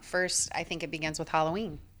about, first, I think it begins with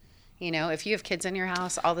Halloween. If you have kids in your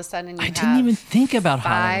house, all of a sudden you I have didn't even think about 5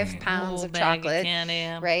 Halloween. pounds Whole of bag of chocolate,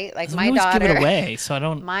 candy. right? Like We my always daughter, give it away, so I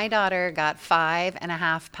don't. my daughter got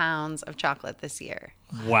 5.5 pounds of chocolate this year.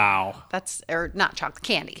 Wow. Or not chocolate,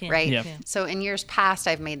 candy, right? Yep. Yeah. So in years past,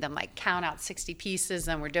 I've made them like count out 60 pieces,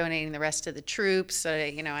 and we're donating the rest to the troops. So,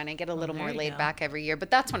 and I get a little there more you laid go. back every year. But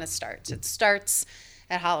that's when it starts. It starts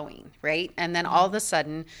at Halloween, right? And then all of a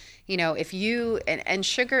sudden, if you and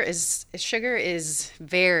sugar is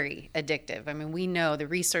very addictive. I mean, we know the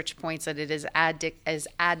research points that it is as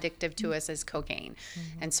addictive to us as cocaine.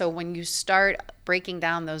 And so when you start breaking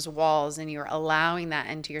down those walls and you're allowing that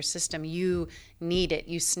into your system, you need it,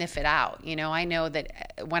 you sniff it out. I know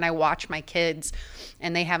that when I watch my kids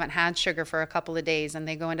and they haven't had sugar for a couple of days and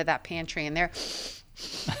they go into that pantry and they're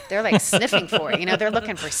like sniffing for it. They're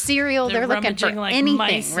looking for cereal. They're looking for rummaging like anything,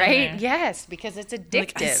 mice in right? there. Yes, because it's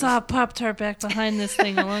addictive. Like, I saw a Pop-Tart back behind this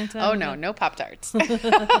thing a long time Oh, ago. no Pop-Tarts.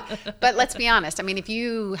 But let's be honest. I mean, if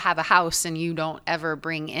you have a house and you don't ever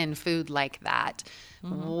bring in food like that,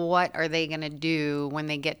 what are they going to do when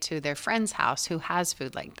they get to their friend's house who has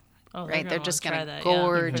food like that? Oh, right? They're gonna just wanna going try to that, yeah.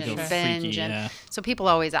 gorge They're and gonna go binge. freaky, And yeah. so people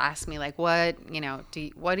always ask me, like, what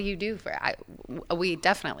do you do for we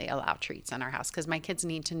definitely allow treats in our house because my kids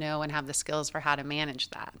need to know and have the skills for how to manage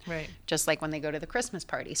that. Right. Just like when they go to the Christmas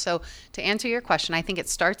party. So to answer your question, I think it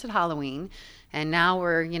starts at Halloween. And now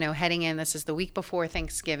we're, heading in. This is the week before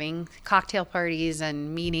Thanksgiving. Cocktail parties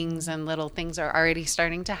and meetings and little things are already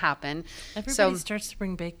starting to happen. Everybody starts to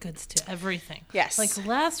bring baked goods to everything. Yes. Like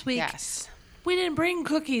last week, Yes. we didn't bring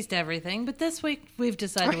cookies to everything, but this week we've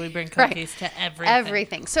decided we bring Right. cookies to everything.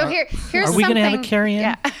 Everything. So here's Are something. we going to have a carry-in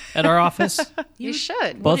Yeah. at our office? You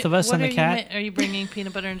should. Both of us What and the are you cat? Are you bringing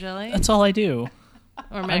peanut butter and jelly? That's all I do.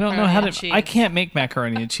 Or I don't know how macaroni to. and cheese? I can't make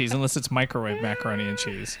macaroni and cheese unless it's microwave macaroni and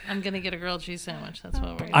cheese. I'm going to get a grilled cheese sandwich. That's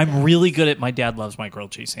what we're going to I'm really good at. My dad loves my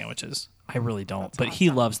grilled cheese sandwiches. I really don't, but he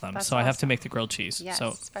loves them, That's so I have to awesome. make the grilled cheese. Yes, So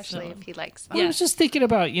especially if he likes them. I was just thinking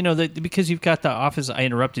about because you've got the office. I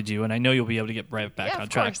interrupted you, and I know you'll be able to get right back Yeah, on of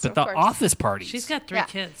track. course, But of the course. office parties. She's got 3 Yeah.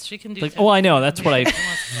 kids. She can do like, 10. oh, I know. That's what I.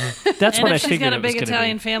 That's And what I if she's figured got a it was big going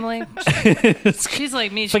Italian to family, be. she's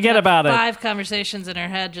like me. She's Forget got about it. 5 conversations in her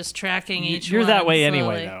head, just tracking each You're one. that way slowly.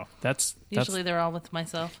 anyway, though. That's Usually they're all with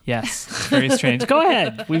myself. yes. It's very strange. Go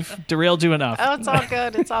ahead. We've derailed you enough. Oh, it's all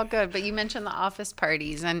good. It's all good. But you mentioned the office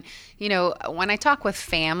parties. And, when I talk with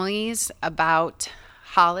families about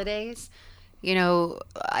holidays,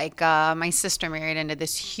 my sister married into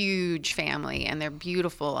this huge family and they're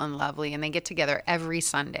beautiful and lovely and they get together every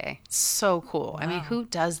Sunday. It's so cool. I mean, who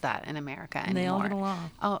does that in America anymore? And they all get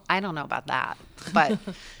along. Oh, I don't know about that. But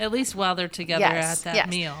At least while they're together at that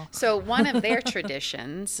meal. So one of their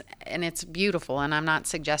traditions, and it's beautiful, and I'm not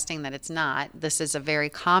suggesting that it's not, this is a very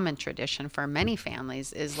common tradition for many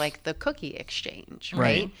families, is like the cookie exchange,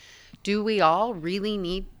 right? Do we all really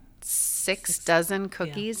need 6 dozen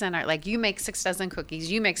cookies? And you make 6 dozen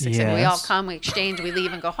cookies, you make 6 dozen, we all Yes. come, we exchange, we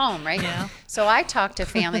leave and go home, right? Yeah. So I talk to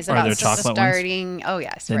families Are about there chocolate ones? starting, oh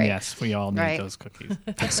yes, Then right. yes, we all need Right. those cookies.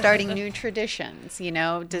 Starting new traditions,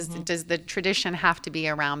 does the tradition have to be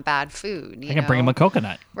around bad food? I can bring them a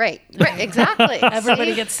coconut. Right, exactly.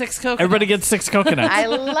 Everybody See? gets 6 coconuts. Everybody gets 6 coconuts. I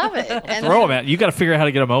love it. And Throw them at you. Got to figure out how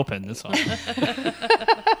to get them open. That's all.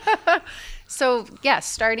 so, yes,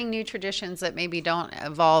 starting new traditions that maybe don't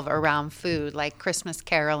evolve around food, like Christmas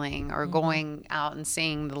caroling or going out and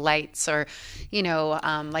seeing the lights, or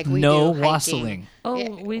like we No do hiking. wassailing. Oh, Yeah.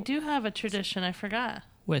 we do have a tradition. I forgot.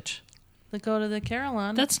 Which To go to the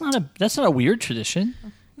Carillon. that's not a weird tradition.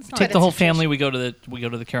 It's not- Take But the whole it's a family. We go to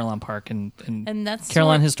the Carillon Park and that's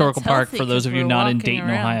Carillon sort- Historical that's Park healthy for those 'cause of you we're not in walking Dayton,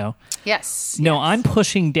 around. Ohio. Yes. No, yes. I'm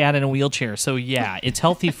pushing Dad in a wheelchair, so yeah, it's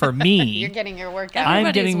healthy for me. You're getting your workout. I'm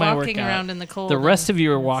Everybody's getting my walking workout. around in the cold The rest and of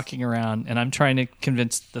you are walking around, and I'm trying to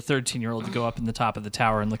convince the 13-year-old to go up in the top of the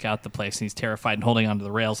tower and look out the place. And he's terrified and holding onto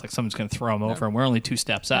the rails like someone's going to throw him over. And we're only 2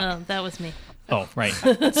 steps up. No, that was me. Oh, right.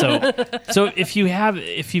 So if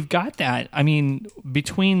you've got that, I mean,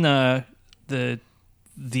 between the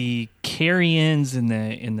carry-ins and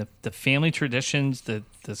the family traditions, the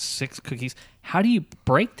 6 cookies, how do you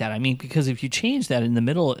break that? I mean, because if you change that in the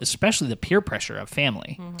middle, especially the peer pressure of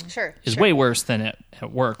family Sure. is sure. way worse than at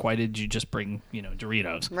work. Why did you just bring,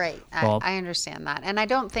 Doritos? Right. Well- I understand that. And I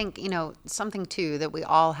don't think, something too that we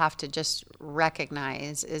all have to just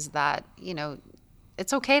recognize is that,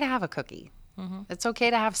 it's okay to have a cookie. It's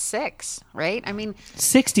okay to have 6, right? I mean,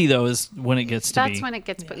 60 though is when it gets to be. that's when it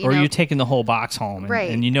gets, or you're taking the whole box home, and,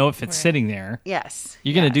 Right. and if it's sitting there, yes.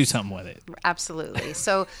 you're going to do yes. something with it. Absolutely.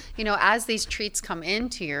 So, as these treats come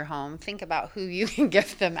into your home, think about who you can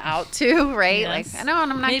gift them out to, right? Yes. Like, no,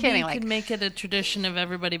 and I'm not Maybe kidding. you Like, could make it a tradition of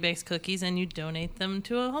everybody bakes cookies and you donate them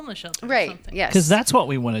to a homeless shelter. Or right. something. Yes. Because that's what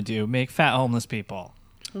we want to do: make fat homeless people.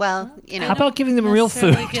 Well, How about giving them real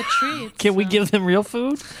food? Necessarily Get treats. Can we so- give them real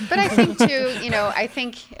food? but I think too,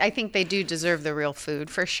 I think they do deserve the real food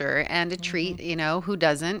for sure, and a treat. Who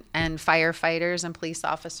doesn't? And firefighters and police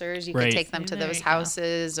officers, you Right. could take them to There those you go.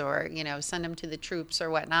 houses, or send them to the troops or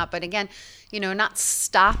whatnot. But again, not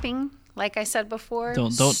stopping. Like I said before,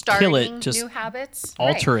 Don't kill it, starting just new habits.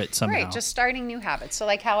 alter Right. it somehow. Right, just starting new habits. So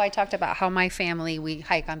like how I talked about how my family, we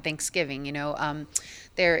hike on Thanksgiving,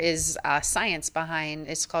 there is science behind,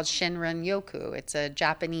 it's called Shinrin Yoku. It's a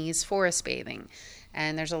Japanese forest bathing.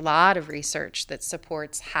 And there's a lot of research that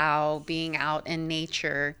supports how being out in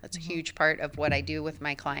nature, that's a huge part of what I do with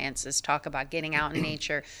my clients, is talk about getting out in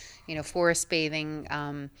nature. Forest bathing,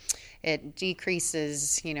 it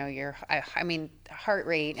decreases, your, heart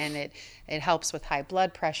rate, and it helps with high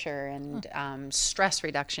blood pressure and stress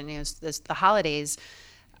reduction. The holidays,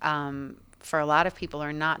 for a lot of people,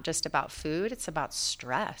 are not just about food, it's about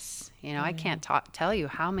stress. I can't tell you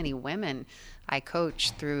how many women I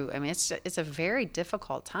coach through. I mean, it's a very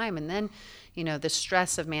difficult time. And then, the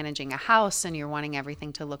stress of managing a house, and you're wanting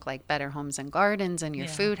everything to look like Better Homes and Gardens, and your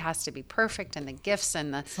food has to be perfect, and the gifts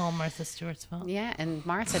and the. It's all Martha Stewart's fault. Yeah, and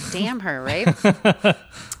Martha, damn her, right?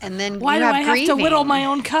 And then Why do I have to whittle my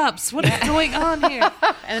own cups? What is going on here?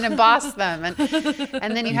 And then emboss them, and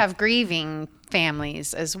then you have grieving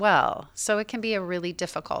families as well. So it can be a really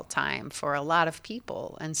difficult time for a lot of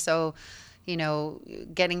people, and so.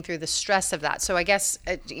 Getting through the stress of that. So I guess,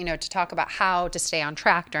 to talk about how to stay on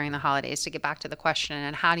track during the holidays, to get back to the question,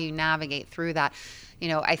 and how do you navigate through that?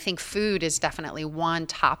 I think food is definitely one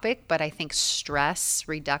topic, but I think stress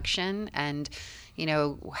reduction and,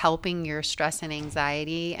 helping your stress and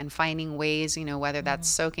anxiety and finding ways, whether that's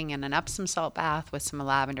soaking in an Epsom salt bath with some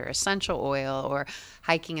lavender essential oil, or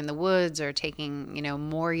hiking in the woods, or taking,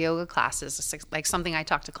 more yoga classes, like something I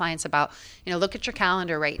talk to clients about. Look at your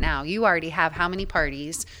calendar right now. You already have how many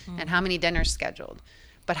parties and how many dinners scheduled.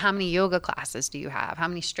 But how many yoga classes do you have? How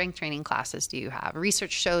many strength training classes do you have?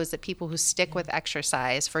 Research shows that people who stick with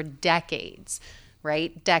exercise for decades,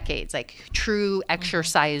 right? Decades, like true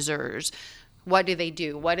exercisers. What do they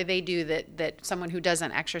do? What do they do that someone who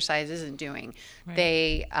doesn't exercise isn't doing? Right.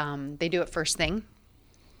 They do it first thing.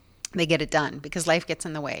 They get it done because life gets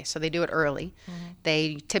in the way. So they do it early.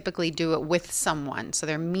 They typically do it with someone. So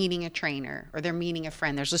they're meeting a trainer or they're meeting a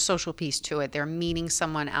friend. There's a social piece to it. They're meeting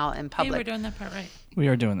someone out in public. Hey, we're doing that part right. We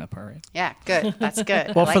are doing that part right. Yeah, good. That's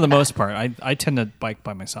good. Well, for the most part, I tend to bike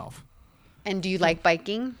by myself. And do you like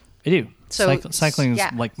biking? I do. So cycling is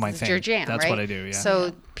like my thing. Your jam, That's right? what I do. Yeah.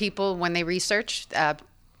 So people, when they research,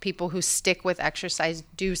 people who stick with exercise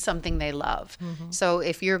do something they love. So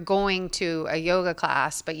if you're going to a yoga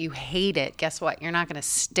class but you hate it, guess what? You're not going to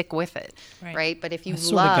stick with it, right? But if you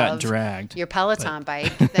love your Peloton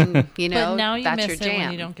bike, then But now you that's miss your it jam.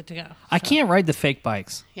 when you don't get to go. I can't ride the fake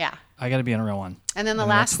bikes. Yeah. I got to be on a real one. And then the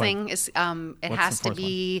last thing is it has to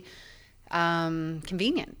be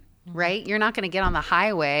convenient, right? You're not going to get on the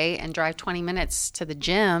highway and drive 20 minutes to the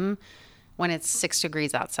gym when it's 6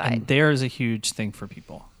 degrees outside. And there's a huge thing for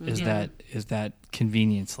people is that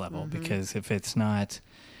convenience level, because if it's not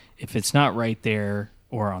right there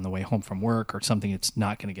or on the way home from work or something, it's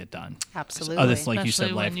not going to get done. Absolutely. Especially like you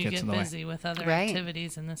said, life when you gets get in the way. busy with other Right.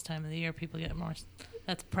 activities, and this time of the year, people get more.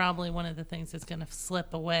 That's probably one of the things that's going to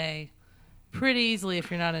slip away pretty easily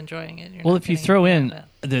if you're not enjoying it. Well, if you throw in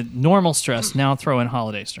the normal stress, now throw in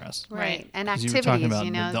holiday stress. Right. And 'Cause activities, you were talking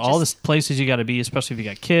about all the places you got to be, especially if you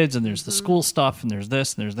got kids, and there's the school stuff, and there's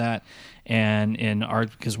this and there's that. And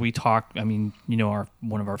because we talk, one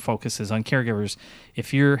of our focuses on caregivers,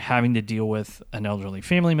 if you're having to deal with an elderly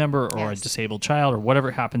family member or a disabled child or whatever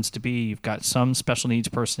it happens to be, you've got some special needs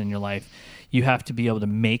person in your life, you have to be able to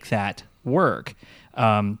make that work.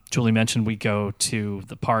 Julie mentioned we go to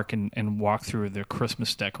the park and walk through the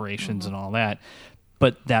Christmas decorations and all that.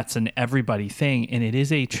 But that's an everybody thing, and it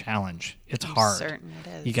is a challenge. It's hard. Certain it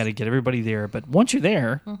is. You got to get everybody there. But once you're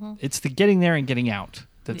there, it's the getting there and getting out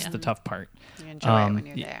that's the tough part. You enjoy it when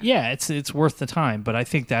you're there. Yeah, it's worth the time. But I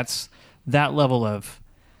think that's that level of,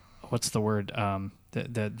 what's the word,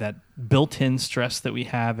 that built-in stress that we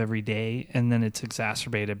have every day, and then it's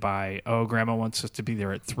exacerbated by, grandma wants us to be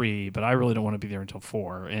there at 3, but I really don't want to be there until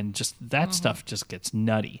 4, and just that stuff just gets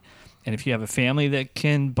nutty. And if you have a family that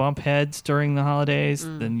can bump heads during the holidays,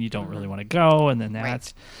 then you don't really want to go, and then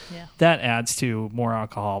that adds to more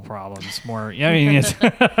alcohol problems. It's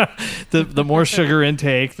the more sugar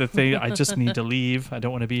intake. The thing, I just need to leave. I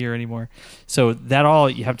don't want to be here anymore. So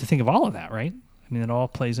you have to think of all of that, right? It all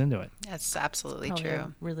plays into it. That's absolutely Probably true.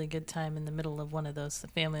 A really good time in the middle of one of those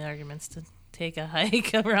family arguments to take a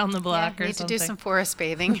hike around the block or need something. to do some forest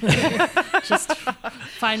bathing. Just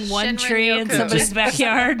find one Shinrin tree in Yoku. somebody's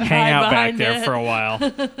backyard and Hang hide out back behind there it. for a while.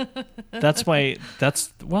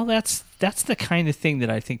 That's the kind of thing that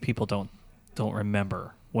I think people don't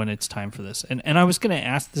remember when it's time for this. And I was going to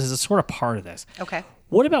ask, this is a sort of part of this. Okay.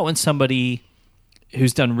 What about when somebody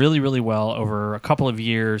who's done really, really well over a couple of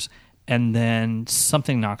years, and then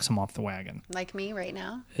something knocks them off the wagon? Like me right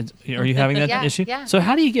now. Are you having that issue? Yeah. So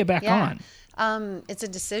how do you get back on? It's a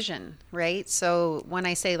decision, right? So when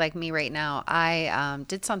I say like me right now, I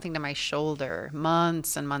did something to my shoulder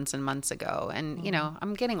months and months and months ago. And,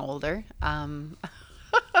 I'm getting older.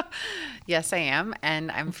 Yes, I am.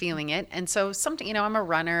 And I'm feeling it. And so I'm a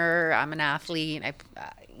runner. I'm an athlete.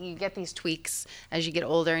 You get these tweaks as you get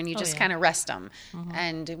older, and you just kind of rest them.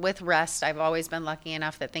 And with rest, I've always been lucky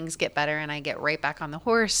enough that things get better and I get right back on the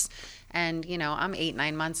horse. And, I'm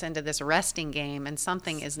 8-9 months into this resting game and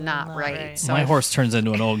something is not right. So my horse turns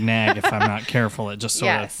into an old nag if I'm not careful. It just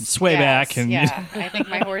sort of sway back. And yeah, I think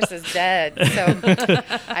my horse is dead. So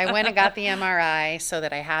I went and got the MRI so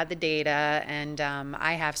that I had the data, and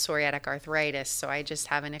I have psoriatic arthritis. So I just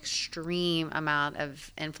have an extreme amount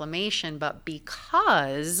of inflammation. But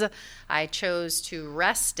because I chose to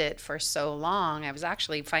rest it for so long, I was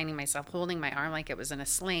actually finding myself holding my arm like it was in a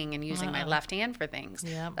sling and using my left hand for things.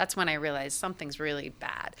 Yep. That's when I realized something's really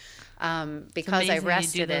bad, because I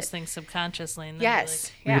rested you do those it. things subconsciously. And then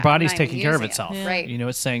Yes, your body's and I'm taking care of using itself. it. Right.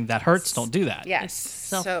 It's saying that hurts. Don't do that. Yes.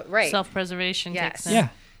 Self-preservation kicks in. Yeah.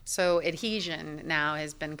 So adhesion now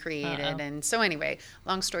has been created. And so anyway,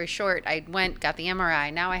 long story short, I got the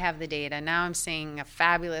MRI. Now I have the data. Now I'm seeing a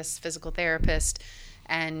fabulous physical therapist.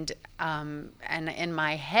 And in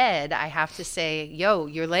my head, I have to say, yo,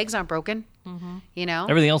 your legs aren't broken.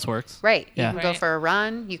 Everything else works. Right. Yeah. You can go for a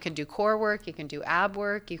run. You can do core work. You can do ab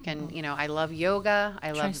work. You can, I love yoga.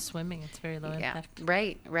 I Try love swimming. It's very low impact.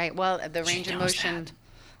 Right. Well, the range of knows motion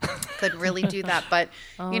could really do that. But,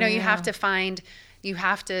 you have to find,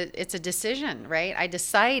 it's a decision, right? I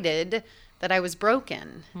decided that I was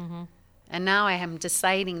broken. And now I am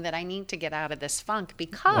deciding that I need to get out of this funk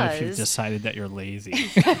because... What if you've decided that you're lazy?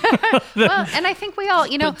 Well, and I think we all,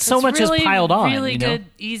 so much really, is piled on. Really good,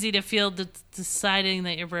 easy to feel deciding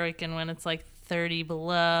that you're broken when it's like 30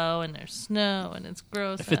 below and there's snow and it's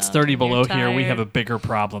gross. If it's out 30 and you're below here, we tired. have a bigger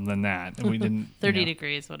problem than that. And we didn't... 30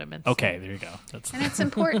 degrees, what I meant to Okay, say. there you go. That's And it's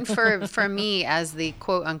important for me as the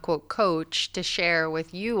quote-unquote coach to share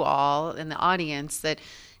with you all in the audience that,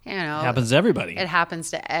 it happens to everybody. It happens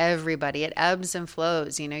to everybody. It ebbs and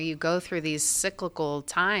flows. You go through these cyclical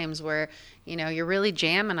times where, you're really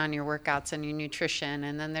jamming on your workouts and your nutrition.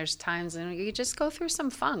 And then there's times when you just go through some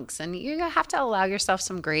funks and you have to allow yourself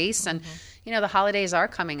some grace. And, the holidays are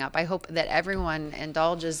coming up. I hope that everyone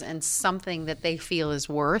indulges in something that they feel is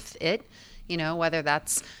worth it, whether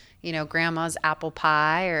that's, grandma's apple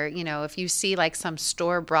pie or, if you see like some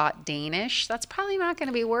store-bought Danish, that's probably not going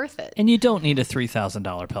to be worth it. And you don't need a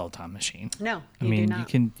 $3,000 Peloton machine. No, I mean,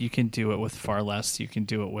 you can do it with far less. You can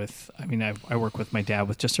do it with, I work with my dad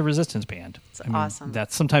with just a resistance band. It's awesome.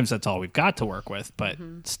 Sometimes that's all we've got to work with, but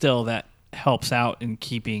still that helps out in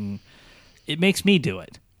keeping, it makes me do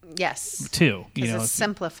it. Yes. Too. Because it's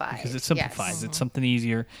simplified. Because it simplifies. Yes. It's something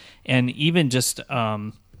easier. And even just,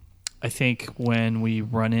 I think when we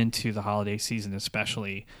run into the holiday season,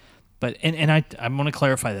 especially, but and I want to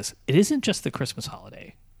clarify this: it isn't just the Christmas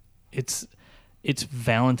holiday; it's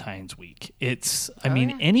Valentine's week. It's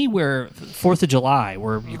anywhere 4th of July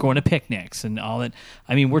where you're going to picnics and all that.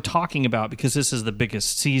 We're talking about because this is the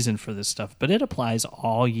biggest season for this stuff, but it applies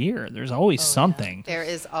all year. There's always something. There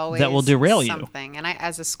is always that will derail something. And I,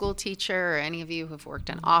 as a school teacher or any of you who've worked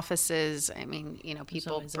in offices,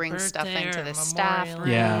 people bring stuff into the staff room.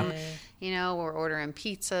 Yeah. We're ordering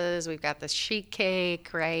pizzas. We've got the sheet cake,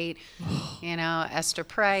 right? Esther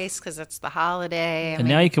Price, because it's the holiday. And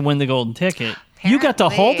now you can win the golden ticket. You got to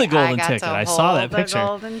hold the golden ticket. I saw that picture.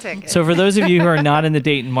 Golden ticket. So for those of you who are not in the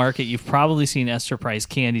Dayton market, you've probably seen Esther Price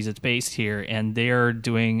Candies. It's based here, and they're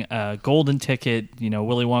doing a golden ticket,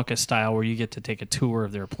 Willy Wonka style, where you get to take a tour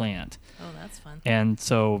of their plant. Oh, that's fun. And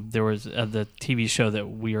so there was the TV show that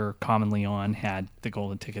we are commonly on had the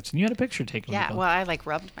golden tickets, and you had a picture taken. Yeah, well, I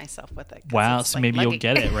rubbed myself with it. Wow, so maybe you'll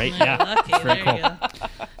get it, right? Yeah, lucky. It's very There cool. you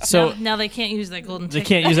go. So now they can't use that golden ticket.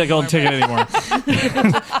 they can't use that golden ticket anymore.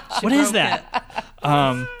 What is broke that?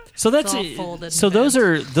 So that's all folded so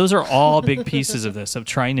and those are all big pieces of this, of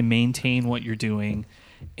trying to maintain what you're doing.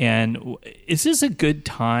 And is this a good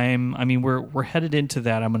time? We're headed into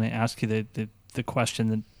that. I'm going to ask you the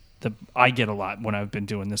question that I get a lot when I've been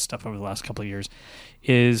doing this stuff over the last couple of years,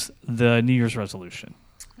 is the New Year's resolution.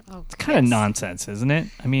 Oh, it's kind of nonsense, isn't it?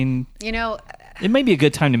 It may be a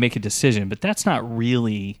good time to make a decision, but that's not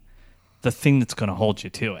really the thing that's going to hold you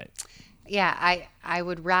to it. Yeah, I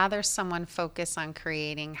would rather someone focus on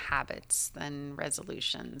creating habits than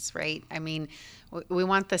resolutions, right? We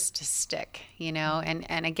want this to stick,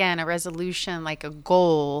 and again, a resolution, like a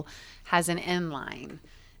goal, has an end line.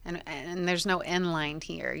 And there's no end line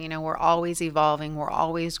here. We're always evolving. We're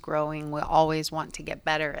always growing. We always want to get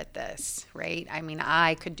better at this, right?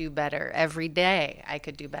 I could do better every day. I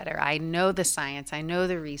could do better. I know the science. I know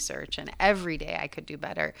the research. And every day I could do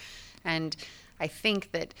better. And I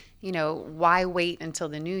think that, why wait until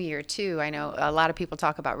the new year, too? I know a lot of people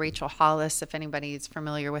talk about Rachel Hollis, if anybody's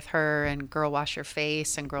familiar with her, and Girl Wash Your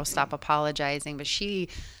Face and Girl Stop Apologizing. But she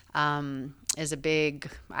is a big,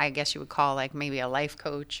 I guess you would call like maybe a life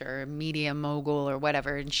coach or a media mogul or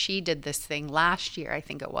whatever. And she did this thing last year, I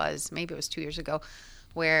think it was, maybe it was 2 years ago,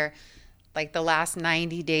 where like the last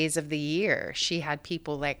 90 days of the year, she had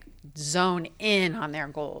people like zone in on their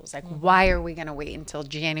goals. Like, why are we going to wait until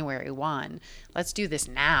January 1? Let's do this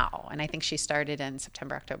now. And I think she started in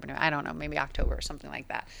September, October, I don't know, maybe October or something like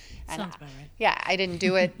that. And Sounds about right. yeah, I didn't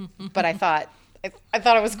do it, but I thought it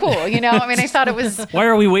was cool. You know, I mean, I thought it was Why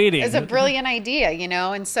are we waiting? a brilliant idea, you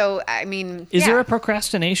know? And so, I mean, Is there a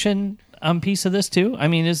procrastination piece of this too? I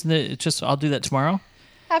mean, isn't it just, I'll do that tomorrow?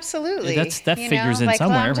 Absolutely. That you figures in like,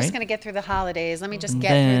 somewhere, well, I'm just right? going to get through the holidays. Let me just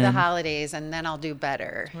get Then- through the holidays and then I'll do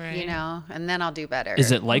better, you Right. know, and then I'll do better.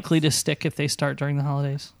 Is it likely to stick if they start during the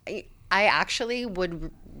holidays? I actually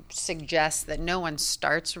would suggest that no one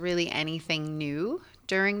starts really anything new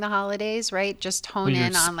during the holidays, right? Just hone Well, your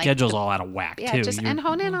in on like schedule's the- all out of whack yeah, too. and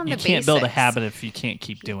hone in on you the can't build a basics. habit if you can't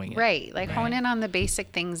keep doing it. Right. Like hone in on the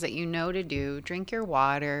basic things that you know to do. Drink your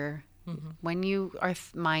water when you are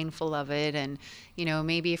mindful of it. And, you know,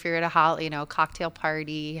 maybe if you're at a cocktail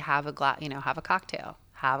party, have a cocktail,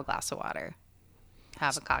 have a glass of water,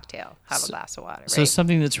 have a cocktail, have a glass of water. Right? So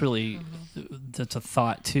something that's really, that's a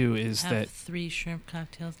thought too, is Have that 3 shrimp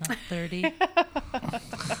cocktails, not 30.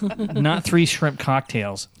 not 3 shrimp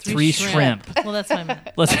cocktails, 3 shrimp. Well, that's what I meant.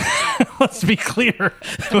 Let's be clear.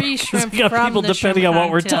 3 shrimp We got from people the depending shrimp on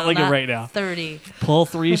what we're cocktail, telling you not right now. 30. Pull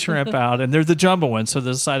 3 shrimp out, and they're the jumbo ones, so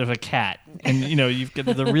the size of a cat. And, you know, you've got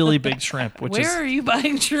the really big shrimp, which Where is are you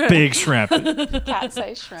buying shrimp? big shrimp.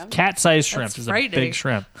 cat-sized shrimp. Cat-sized shrimp That's is a frightening. big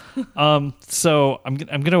shrimp. So I'm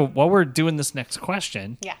gonna while we're doing this next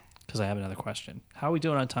question, Yeah. because I have another question. How are we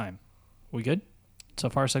doing on time? We good? So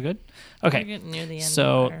far, so good. We're Okay. getting near the end.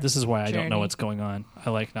 So of our this is why I don't know journey. what's going on. I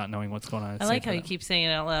like not knowing what's going on. I like how you keep saying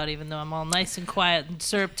it out loud, even though I'm all nice and quiet and Well,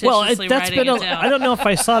 surreptitiously that's writing been. it down. I don't know if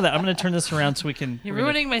I saw that. I'm going to turn this around so we can. You're we're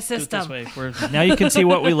gonna ruining my do it this system. way. Now you can see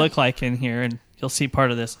what we look like in here, and you'll see part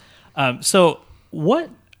of this. So what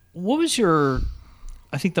was your?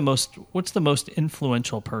 I think what's the most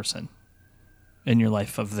influential person in your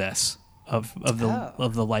life of this of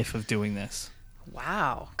the life of doing this?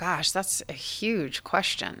 Wow. Gosh, that's a huge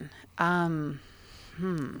question.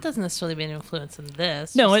 It doesn't necessarily be an influence in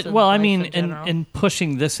this. No, just in I life mean, in general. in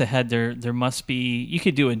pushing this ahead, there must be. You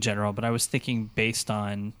could do in general, but I was thinking based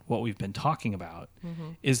on what we've been talking about. Mm-hmm.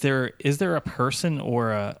 Is there a person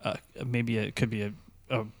or maybe it could be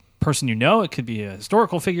a person you know? It could be a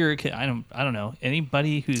historical figure. I don't know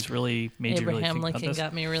anybody who's really made you really Abraham think Lincoln about this.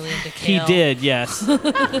 got me really into He kale. did, yes.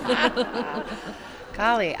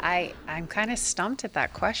 Golly, I'm kind of stumped at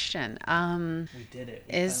that question. We did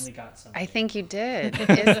it. got I think you did.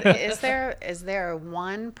 Is there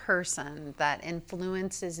one person that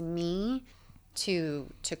influences me to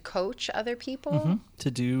coach other people to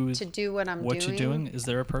do what I'm what doing? you're doing? Is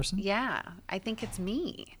there a person? Yeah, I think it's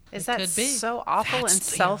me. Is It that could be. so awful That's and the-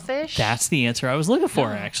 selfish? That's the answer I was looking for.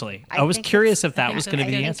 Actually, I was think curious it's- if that was going to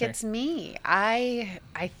be the I think answer. it's me. I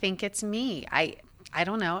think it's me. I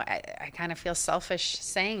don't know. I kind of feel selfish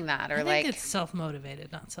saying that, or I think like it's self-motivated,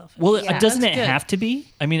 not selfish. Well, Yeah. doesn't That's it good. have to be?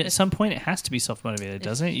 I mean, at some point, it has to be self-motivated,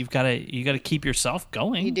 doesn't it? You got to keep yourself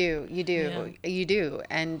going. you do.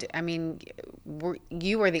 And I mean,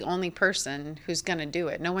 you are the only person who's going to do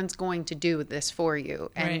it. No one's going to do this for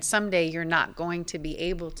you. And Right. someday you're not going to be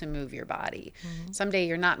able to move your body. Someday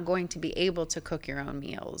you're not going to be able to cook your own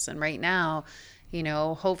meals. And right now, you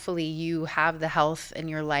know, hopefully you have the health in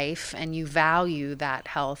your life and you value that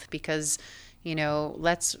health, because, you know,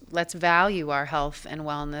 let's value our health and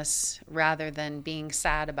wellness rather than being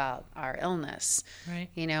sad about our illness. Right.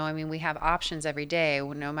 You know, I mean, we have options every day.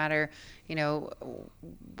 No matter, you know,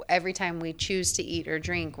 every time we choose to eat or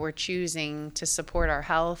drink, we're choosing to support our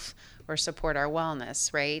health or support our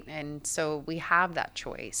wellness, right? And so we have that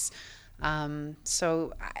choice.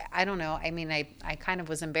 So I don't know. I mean, I kind of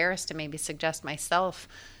was embarrassed to maybe suggest myself,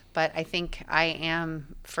 but I think I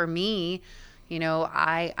am, for me, you know,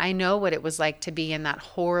 I know what it was like to be in that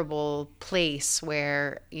horrible place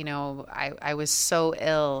where, you know, I was so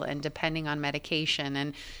ill and depending on medication.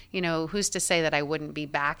 And, you know, who's to say that I wouldn't be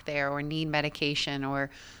back there or need medication, or,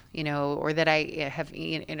 you know, or that I have,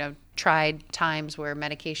 you know, tried times where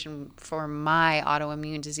medication for my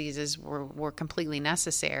autoimmune diseases were completely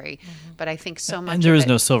necessary. But I think so much And there of is it,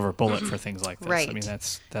 no silver bullet for things like this. I Right. mean,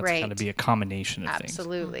 that's Right. got to be a combination of things.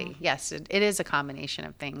 Absolutely. Yes, it is a combination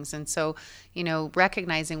of things. And so, you know,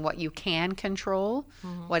 recognizing what you can control,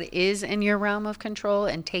 what is in your realm of control,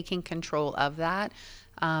 and taking control of that.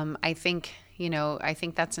 I think, you know, I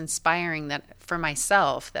think that's inspiring, that for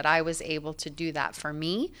myself, that I was able to do that for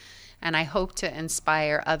me. And I hope to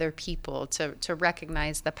inspire other people to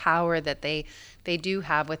recognize the power that they do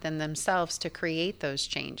have within themselves to create those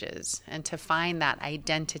changes and to find that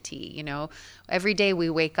identity. You know, every day we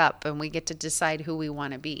wake up and we get to decide who we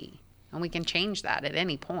want to be. and we can change that at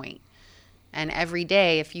any point. And every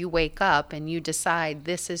day, if you wake up and you decide,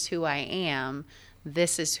 this is who I am,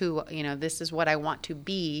 this is who, this is what I want to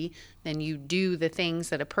be, then you do the things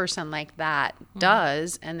that a person like that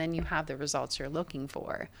does, and then you have the results you're looking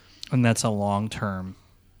for. And that's a long-term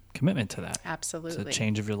commitment to that. Absolutely. It's a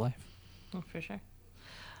change of your life. Oh, for sure.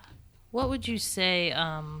 What would you say,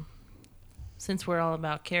 since we're all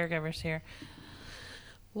about caregivers here,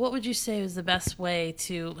 what would you say is the best way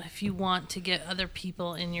to, if you want to get other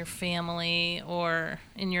people in your family or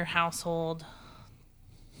in your household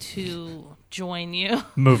to join you?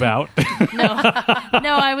 Move out.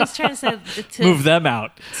 No, I was trying to say Move them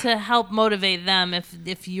out. To help motivate them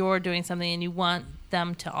if you're doing something and you want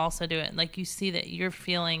them to also do it. Like, you see that you're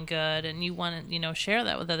feeling good and you want to, share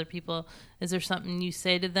that with other people. Is there something you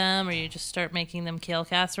say to them, or you just start making them kale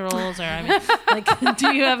casseroles? Or,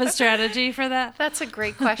 do you have a strategy for that? That's a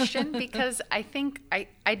great question, because I think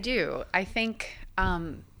I do. I think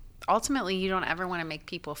ultimately you don't ever want to make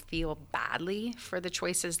people feel badly for the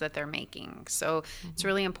choices that they're making. So it's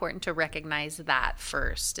really important to recognize that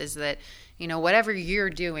first, is that, whatever you're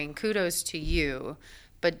doing, kudos to you,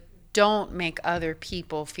 but don't make other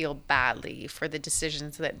people feel badly for the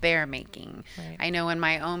decisions that they're making. Right. I know in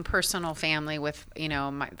my own personal family with,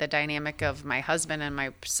 the dynamic of my husband and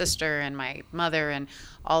my sister and my mother and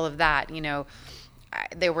all of that,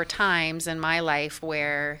 there were times in my life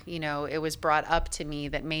where, it was brought up to me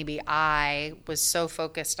that maybe I was so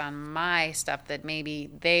focused on my stuff that maybe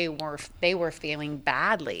they were feeling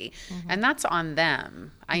badly, and that's on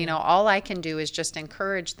them. All I can do is just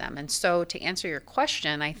encourage them. And so to answer your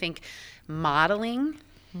question, I think modeling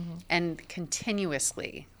and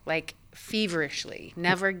continuously, like feverishly,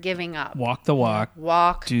 never giving up. Walk the walk.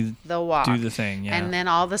 Do the walk. Do the thing, yeah. And then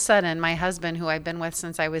all of a sudden, my husband, who I've been with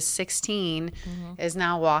since I was 16, is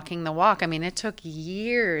now walking the walk. I mean, it took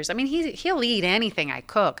years. I mean, he'll eat anything I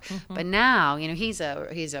cook, but now, he's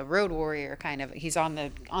a road warrior kind of. He's on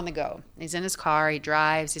the go. He's in his car. He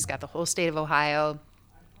drives. He's got the whole state of Ohio,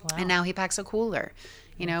 and now he packs a cooler.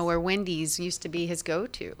 Where Wendy's used to be his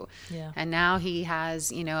go-to. Yeah. And now he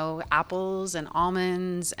has, apples and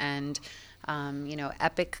almonds and,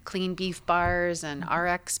 Epic clean beef bars and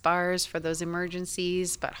RX bars for those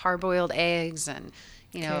emergencies, but hard-boiled eggs and,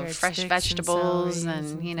 carrot fresh vegetables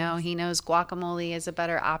and he knows guacamole is a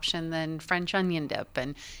better option than French onion dip.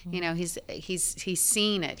 And, he's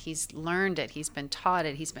seen it. He's learned it. He's been taught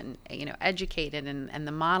it. He's been, educated, and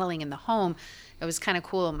the modeling in the home. It was kind of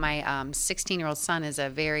cool. My 16-year-old son is a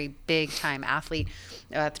very big-time athlete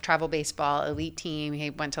at the travel baseball elite team. He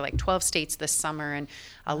went to 12 states this summer, and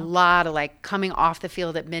a lot of coming off the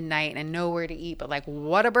field at midnight and nowhere to eat, but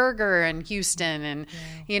what a burger in Houston,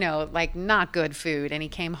 and not good food. And he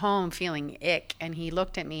came home feeling ick, and he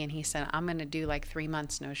looked at me and he said, "I'm going to do 3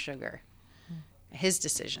 months no sugar." His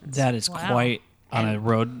decisions. That is quite. On a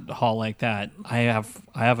road haul like that, I have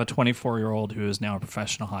a 24-year-old who is now a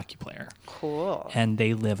professional hockey player. Cool. And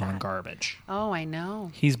they live on garbage. Oh, I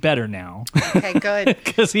know. He's better now. Okay, good.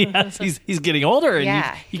 Because he's getting older,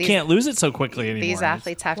 and he can't lose it so quickly anymore. These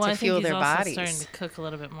athletes have to fuel their bodies. He's also starting to cook a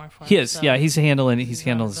little bit more for He is, so he's handling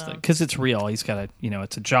because it's real. He's got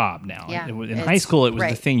it's a job now. Yeah, in high school, it was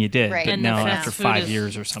the thing you did, but and now after 5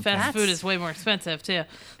 years or something, fast food is way more expensive too.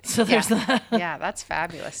 So there's that. Yeah, that's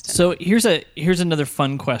fabulous. So here's another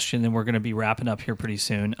fun question, and we're going to be wrapping up here pretty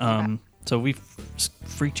soon. So we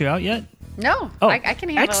freaked you out yet? No. Oh, I can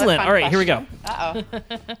handle excellent. a fun All right, question. here we go.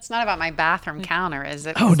 Uh-oh. It's not about my bathroom counter, is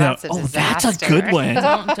it? Oh, no. That's a that's a disaster. good one.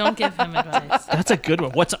 Don't give him advice. That's a good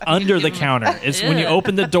one. What's under the counter? Is when you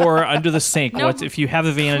open the door under the sink. No, if you have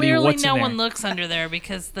a vanity, clearly what's in no there? one looks under there,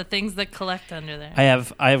 because the things that collect under there. I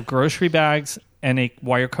have grocery bags and a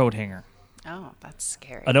wire coat hanger. Oh, that's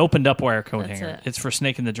scary. An opened up wire coat That's hanger. it. It's for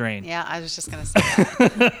snake in the drain. Yeah, I was just going to say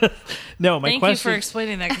that. No, my Thank you question for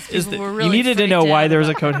explaining that, because is people that were really you needed to know freaked why out there's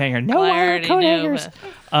a about coat that. hanger. No Well, I wire already coat knew, hangers.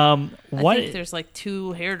 but What I think there's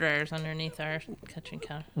 2 hairdryers underneath our kitchen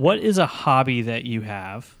counter. What is a hobby that you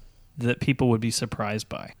have that people would be surprised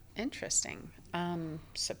by? Interesting.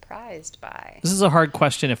 Surprised by. This is a hard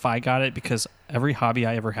question if I got it, because every hobby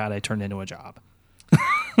I ever had, I turned into a job.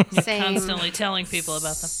 Same. Constantly telling people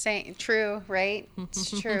about them. Same. True, right?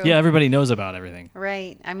 It's true. Yeah, everybody knows about everything.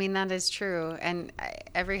 Right. I mean, that is true. And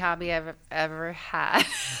every hobby I've ever had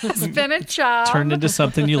has been a job. Turned into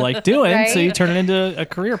something you like doing, so Right. you turn it into a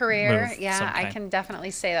career Career. move Yeah, some I kind. can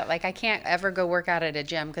definitely say that. I can't ever go work out at a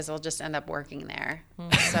gym because I'll just end up working there.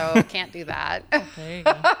 So can't do that. There you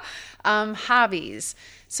go. Hobbies.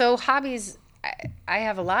 So hobbies, I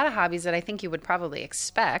have a lot of hobbies that I think you would probably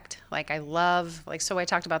expect. I love, so I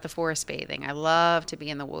talked about the forest bathing. I love to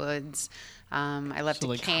be in the woods. I love So to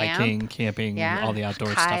like camp. hiking, camping, all the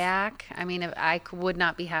outdoor stuff. kayak. I mean, I would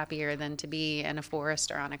not be happier than to be in a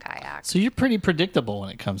forest or on a kayak. So you're pretty predictable when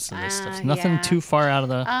it comes to this stuff. Nothing yeah. too far out of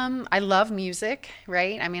the... I love music,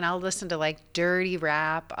 right? I mean, I'll listen to like dirty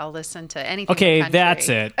rap. I'll listen to anything. Okay, country. that's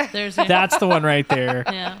it. There's a, That's the one right there.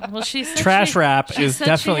 yeah. Well, she said Trash rap she is said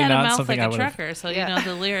definitely she had not a mouth something like I a would have... trucker, so Yeah. you know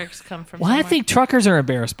the lyrics come from. Well, I somewhere. think truckers are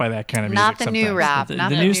embarrassed by that kind of music Not the new sometimes. rap, The, not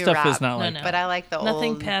the the new new stuff is rap. not No, like no. But I like the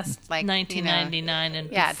nothing old, past like 1999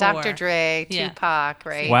 and yeah, before. Dr. Dre, Yeah. Tupac,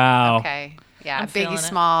 right? Wow. Okay. Yeah, I'm feeling Biggie it.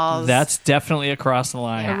 Smalls. That's definitely across the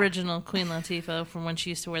line. Original Queen Latifah from when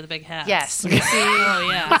she used to wear the big hats. yes. Oh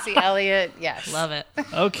yeah. Missy Elliott. Yes. Love it.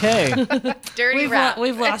 Okay. Dirty rap.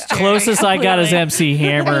 We've lost Jerry Closest I got is completely. MC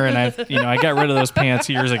Hammer, and I got rid of those pants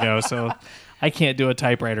years ago, so I can't do a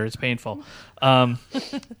typewriter. It's painful.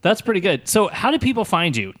 That's pretty good. So how do people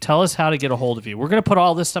find you? Tell us how to get a hold of you. We're going to put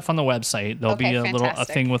all this stuff on the website. There'll be Okay, a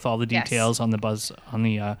fantastic. thing with all the Yes. details on the buzz on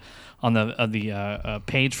the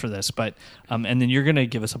page for this. But and then you're going to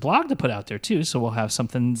give us a blog to put out there too. So we'll have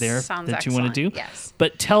something there Sounds that you want to do. excellent. Yes.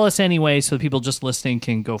 But tell us anyway, so people just listening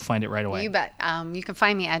can go find it right away. You bet. You can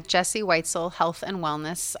find me at Jessie Weitzel Health and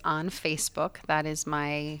Wellness on Facebook. That is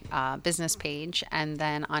my business page. And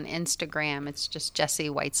then on Instagram, it's just Jessie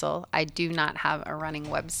Weitzel. I do not have a running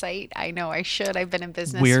website. I know I should. I've been in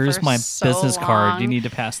business Where's for my so business card? You long. need to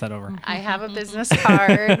pass that over. I have a business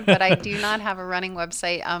card, but I do not have a running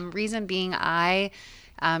website. Reason being, I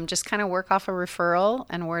just kind of work off a referral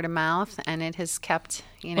and word of mouth, and it has kept,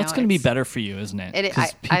 Well, it's going to be better for you, isn't it? It-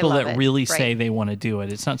 Because I people love that it, really right. say they want to do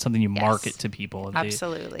it, it's not something you Yes. market to people. If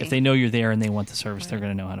Absolutely. if they know you're there and they want the service, they're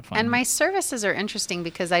going to know how to find And you. my services are interesting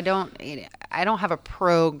because I don't have a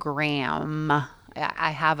program.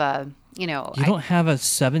 I have a, You don't have a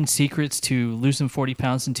 7 secrets to losing 40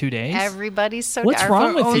 pounds in 2 days? everybody's so. What's our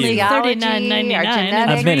wrong with Only you? physiology, $39.99 our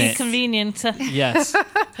and A genetics. minute. convenient Yes.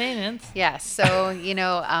 payments. Yes. So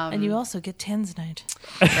And you also get Tanzanite.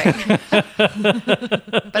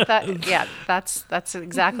 but that's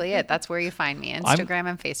exactly it. That's where you find me: Instagram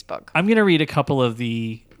and Facebook. I'm going to read a couple of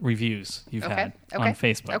the reviews you've Okay, had on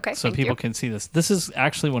okay, Facebook okay, so thank people you. can see this. This is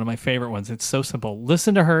actually one of my favorite ones. It's so simple.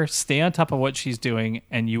 Listen to her, stay on top of what she's doing,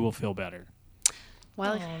 and you will feel better.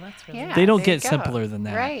 Well, Oh, that's really yeah, They don't there you get go. simpler than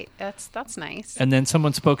that. Right. That's nice. And then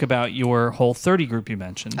someone spoke about your Whole30 group you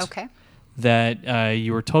mentioned. Okay. That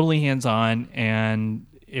you were totally hands-on, and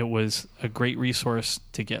it was a great resource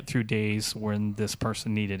to get through days when this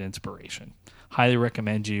person needed inspiration. Highly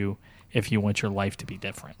recommend you if you want your life to be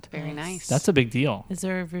different. Very nice. That's a big deal. Is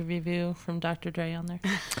there a review from Dr. Dre on there?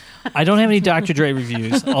 I don't have any Dr. Dre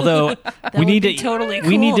reviews, although we would need be to totally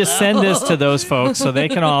we need cool, to send though. this to those folks so they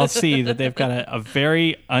can all see that they've got a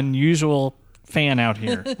very unusual fan out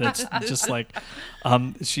here. That's just like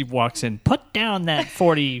she walks in, put down that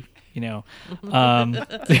 40.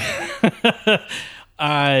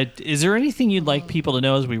 Is there anything you'd like people to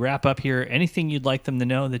know as we wrap up here? Anything you'd like them to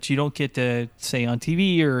know that you don't get to say on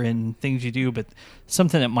TV or in things you do, but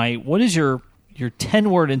something that might? What is your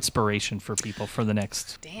 10-word inspiration for people for the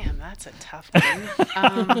next? Damn, that's a tough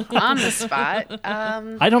one. On the spot.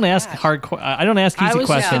 I don't ask I don't ask easy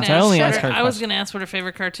questions. I only ask hard I was questions. going to ask what her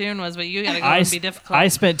favorite cartoon was, but you got to go I and be difficult. I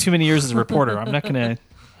spent too many years as a reporter. I'm not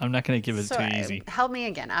gonna give it too easy. Help me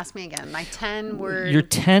again. Ask me again. My 10-word. Your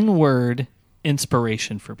 10-word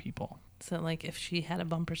inspiration for people. So, like, if she had a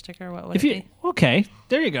bumper sticker, what would If it you be? okay,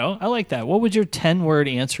 there you go. I like that. What would your 10-word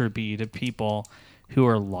answer be to people who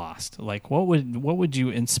are lost? Like, what would you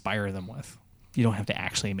inspire them with? You don't have to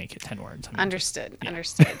actually make it 10 words. I mean, Understood.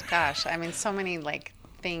 Gosh, I mean, so many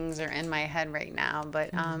things are in my head right now,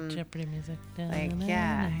 but Jeopardy music.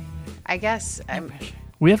 yeah, I guess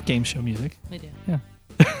we have game show music. We do. Yeah.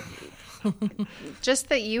 just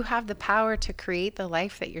that you have the power to create the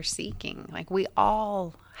life that you're seeking. Like, we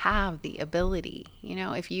all have the ability.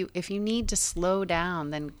 If you need to slow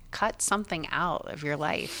down, then cut something out of your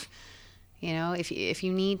life. If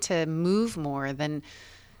you need to move more, then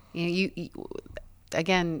you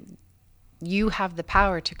again, you have the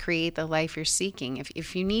power to create the life you're seeking.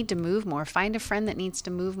 If you need to move more, find a friend that needs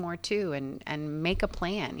to move more too, and make a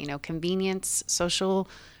plan. Convenience, social,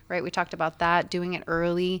 right? We talked about that, doing it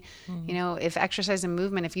early. If exercise and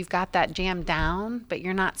movement, if you've got that jammed down, but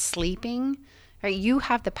you're not sleeping, right? You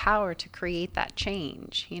have the power to create that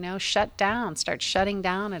change. Start shutting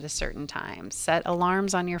down at a certain time, set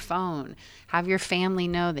alarms on your phone, have your family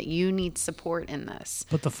know that you need support in this.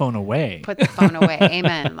 Put the phone away.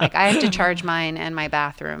 Amen. Like, I have to charge mine in my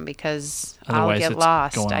bathroom because Otherwise I'll get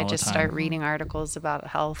lost. I just time. start reading articles about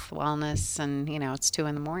health, wellness, and it's 2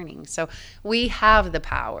 a.m. So we have the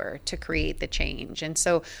power to create the change. And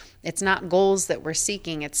so it's not goals that we're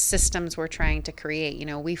seeking, it's systems we're trying to create.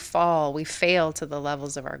 We fail to the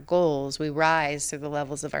levels of our goals. We rise through the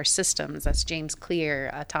levels of our systems. That's James Clear,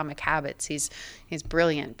 Atomic Habits. He's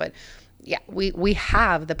brilliant. But yeah, we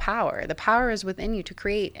have the power. The power is within you to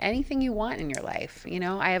create anything you want in your life.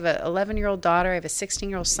 I have an 11-year-old daughter. I have a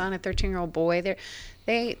 16-year-old son, a 13-year-old boy.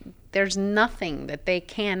 There's nothing that they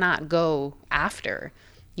cannot go after.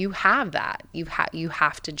 You have that. You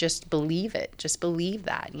have to just believe it. Just believe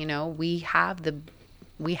that. We have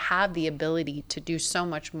the ability to do so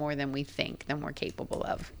much more than we think, than we're capable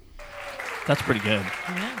of. That's pretty good.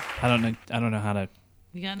 Yeah. I don't know how to.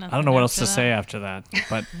 You got nothing. I don't know what else to say after that.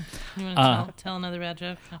 But you want to tell another bad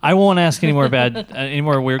joke? I won't ask any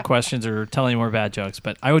more weird questions or tell any more bad jokes.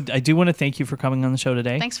 But I do want to thank you for coming on the show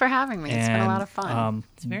today. Thanks for having me. It's been a lot of fun.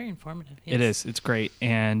 It's very informative. Yes. It is. It's great.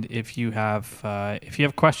 And if you have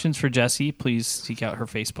questions for Jessie, please seek out her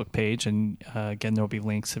Facebook page. And again, there will be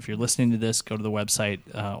links. If you're listening to this, go to the website,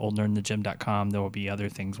 oldnerdinthegym.com. There will be other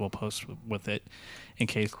things we'll post with it in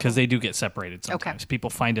case, because they do get separated sometimes. Okay. People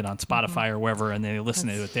find it on Spotify or wherever, and they listen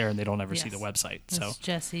to it there, and they don't ever see the website. So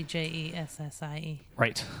Jessie, Jessie.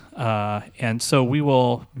 Right. And so we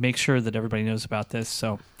will make sure that everybody knows about this.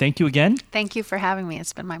 So thank you again. Thank you for having me.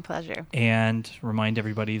 It's been my pleasure. And remind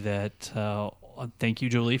everybody that thank you,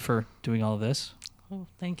 Julie, for doing all of this. Oh,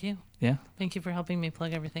 thank you. Yeah. Thank you for helping me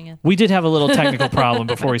plug everything in. We did have a little technical problem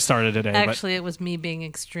before we started today. Actually, it was me being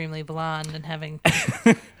extremely blonde and having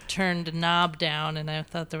turned a knob down, and I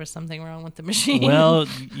thought there was something wrong with the machine. Well,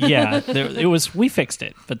 yeah, it was. We fixed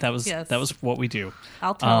it, but that was what we do.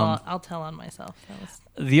 I'll tell on myself.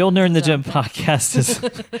 The Old Nerd in the Gym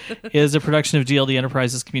podcast is a production of GLD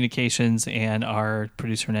Enterprises Communications, and our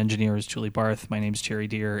producer and engineer is Julie Barth. My name's Jerry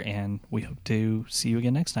Deere, and we hope to see you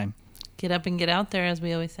again next time. Get up and get out there, as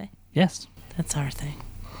we always say. Yes. That's our thing.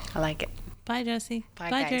 I like it. Bye, Jessie.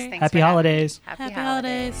 Bye, guys. Jerry. Thanks Happy holidays. Happy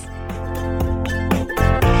holidays.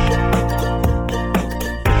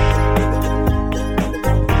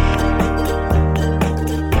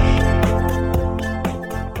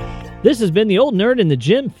 This has been the Old Nerd in the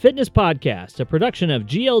Gym Fitness Podcast, a production of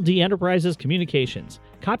GLD Enterprises Communications.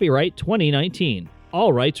 Copyright 2019.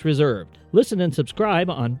 All rights reserved. Listen and subscribe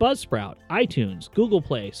on Buzzsprout, iTunes, Google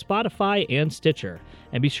Play, Spotify, and Stitcher.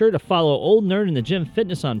 And be sure to follow Old Nerd in the Gym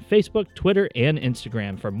Fitness on Facebook, Twitter, and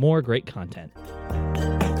Instagram for more great content.